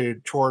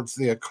attitude towards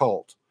the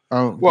occult.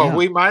 Oh, well, yeah.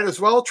 We might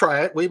as well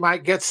try it. We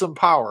might get some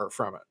power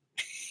from it.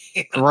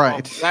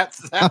 Right.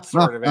 That's that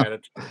sort of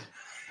attitude.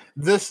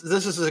 This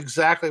is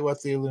exactly what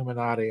the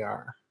Illuminati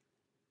are.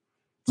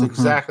 It's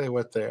exactly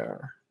what they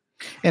are.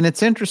 And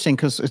it's interesting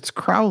because it's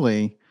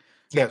Crowley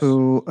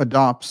who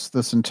adopts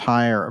this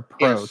entire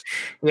approach.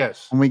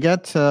 Yes. When we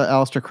get to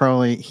Aleister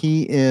Crowley,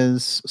 he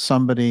is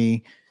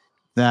somebody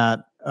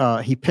that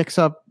he picks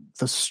up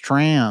the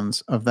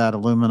strands of that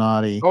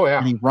Illuminati. Oh, yeah.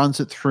 And he runs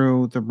it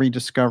through the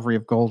rediscovery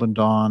of Golden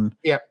Dawn.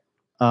 Yep.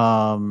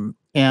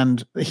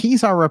 And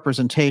he's our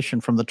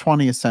representation from the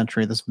 20th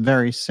century, this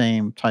very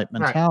same type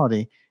mentality.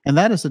 Right. And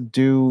that is a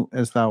do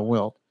as thou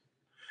wilt.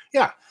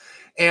 Yeah.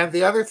 And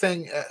the other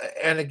thing,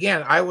 and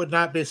again, I would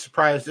not be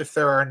surprised if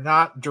there are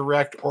not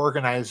direct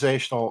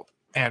organizational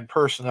and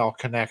personnel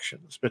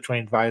connections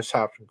between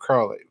Weishaupt and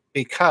Crowley,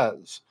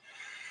 because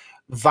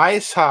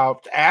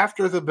Weishaupt,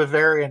 after the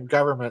Bavarian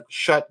government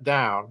shut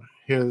down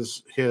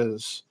his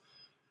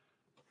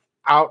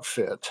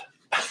outfit,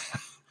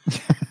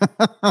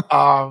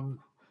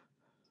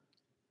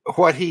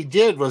 what he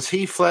did was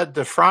he fled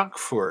to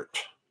Frankfurt,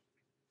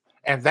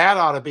 and that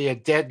ought to be a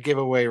dead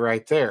giveaway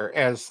right there,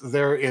 as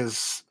there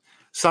is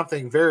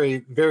something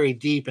very, very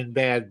deep and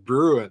bad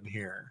brewing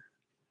here.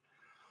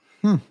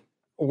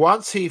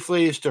 Once he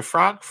flees to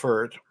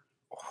Frankfurt,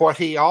 what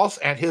he also,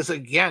 and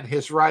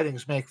his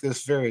writings make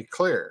this very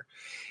clear,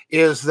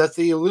 is that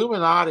the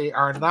Illuminati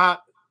are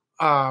not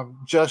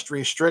just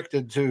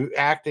restricted to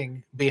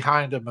acting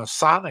behind a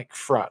Masonic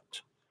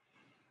front.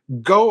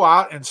 Go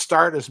out and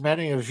start as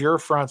many of your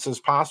fronts as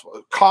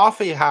possible.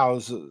 Coffee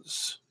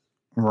houses.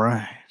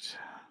 Right.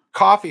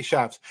 Coffee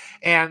shops.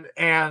 And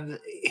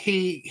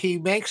he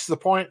makes the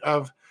point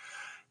of,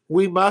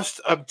 we must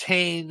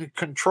obtain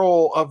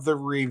control of the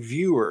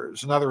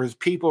reviewers. In other words,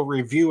 people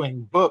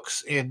reviewing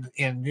books in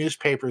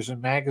newspapers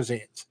and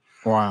magazines.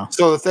 Wow.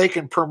 So that they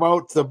can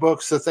promote the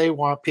books that they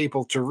want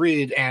people to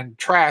read and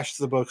trash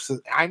the books.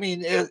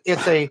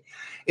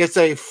 It's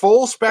a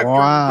full spectrum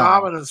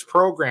dominance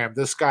program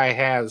this guy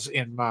has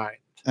in mind.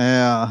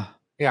 Yeah.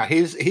 Yeah,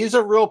 he's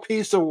a real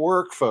piece of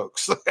work,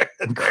 folks.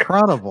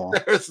 Incredible.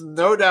 There's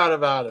no doubt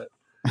about it.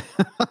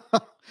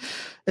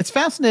 It's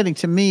fascinating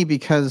to me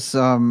because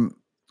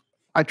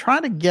I try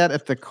to get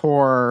at the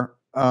core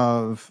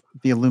of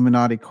the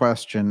Illuminati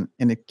question,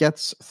 and it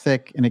gets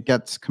thick and it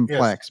gets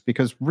complex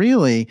because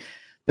really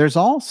there's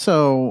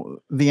also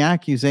the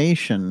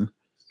accusation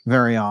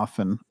very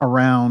often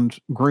around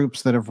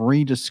groups that have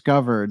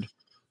rediscovered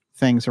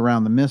things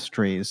around the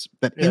mysteries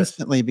that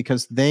instantly,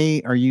 because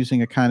they are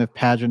using a kind of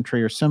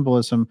pageantry or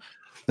symbolism,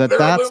 that's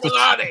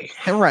Illuminati.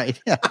 Right.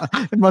 Yeah.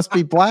 It must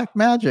be black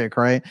magic,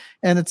 right?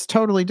 And it's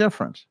totally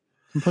different.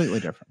 Completely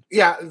different.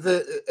 Yeah,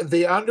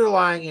 the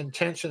underlying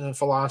intention and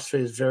philosophy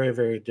is very,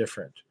 very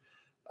different.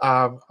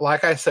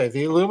 Like I say,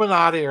 the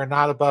Illuminati are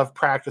not above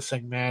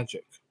practicing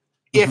magic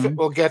if it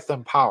will get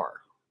them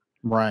power.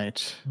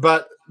 Right.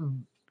 But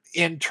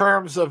in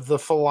terms of the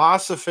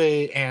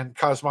philosophy and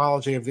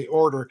cosmology of the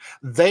order,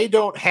 they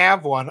don't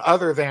have one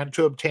other than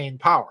to obtain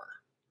power.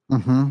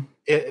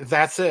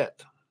 That's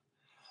it.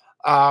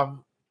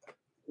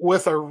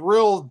 With a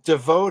real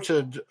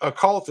devoted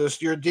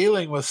occultist, you're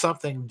dealing with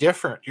something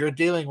different. You're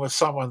dealing with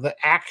someone that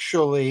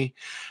actually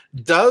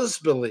does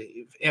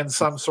believe in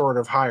some sort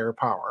of higher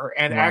power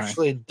and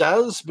actually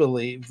does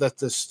believe that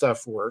this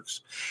stuff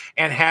works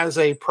and has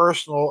a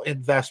personal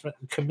investment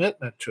and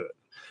commitment to it.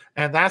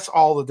 And that's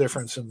all the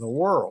difference in the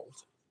world.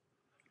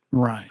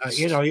 Right.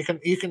 You know, you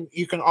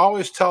can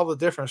always tell the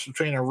difference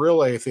between a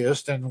real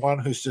atheist and one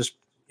who's just,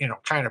 you know,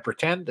 kind of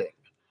pretending.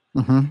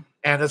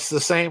 And it's the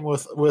same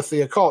with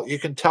the occult. You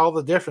can tell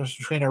the difference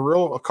between a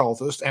real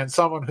occultist and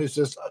someone who's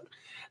just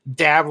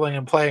dabbling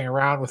and playing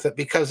around with it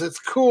because it's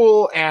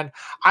cool, and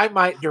I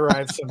might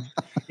derive some,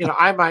 you know,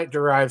 I might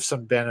derive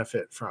some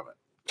benefit from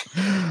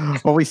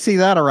it. Well, we see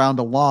that around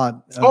a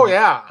lot. Oh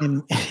yeah,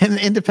 in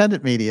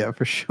independent media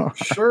for sure.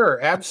 Sure,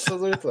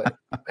 absolutely,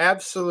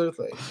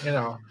 absolutely. You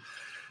know,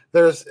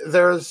 there's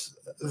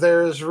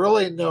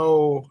really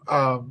no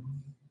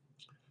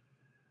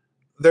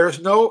there's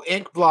no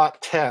ink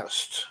blot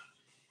test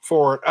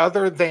for it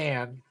other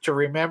than to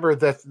remember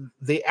that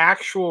the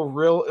actual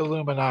real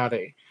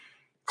Illuminati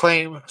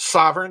claim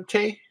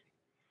sovereignty,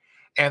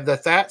 and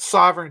that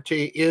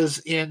sovereignty is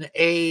in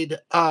aid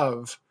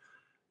of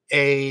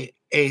a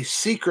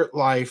secret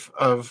life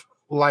of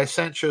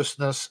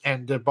licentiousness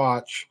and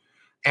debauch,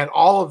 and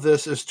all of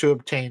this is to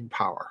obtain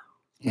power.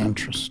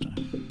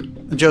 Interesting.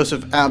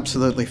 Joseph,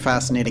 absolutely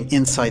fascinating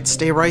insight.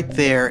 Stay right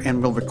there and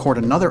we'll record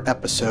another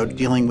episode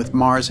dealing with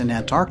Mars and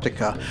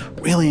Antarctica.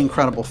 Really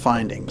incredible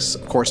findings.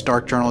 Of course,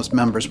 Dark Journalist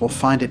members will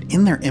find it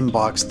in their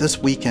inbox this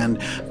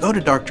weekend. Go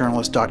to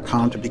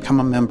darkjournalist.com to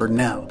become a member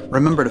now.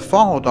 Remember to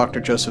follow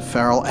Dr. Joseph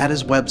Farrell at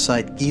his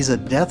website,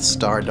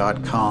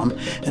 gizadeathstar.com,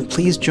 and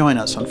please join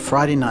us on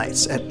Friday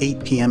nights at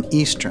 8 p.m.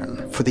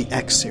 Eastern for the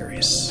X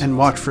series. And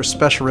watch for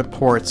special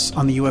reports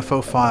on the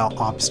UFO file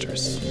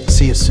Obsters.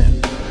 See you soon.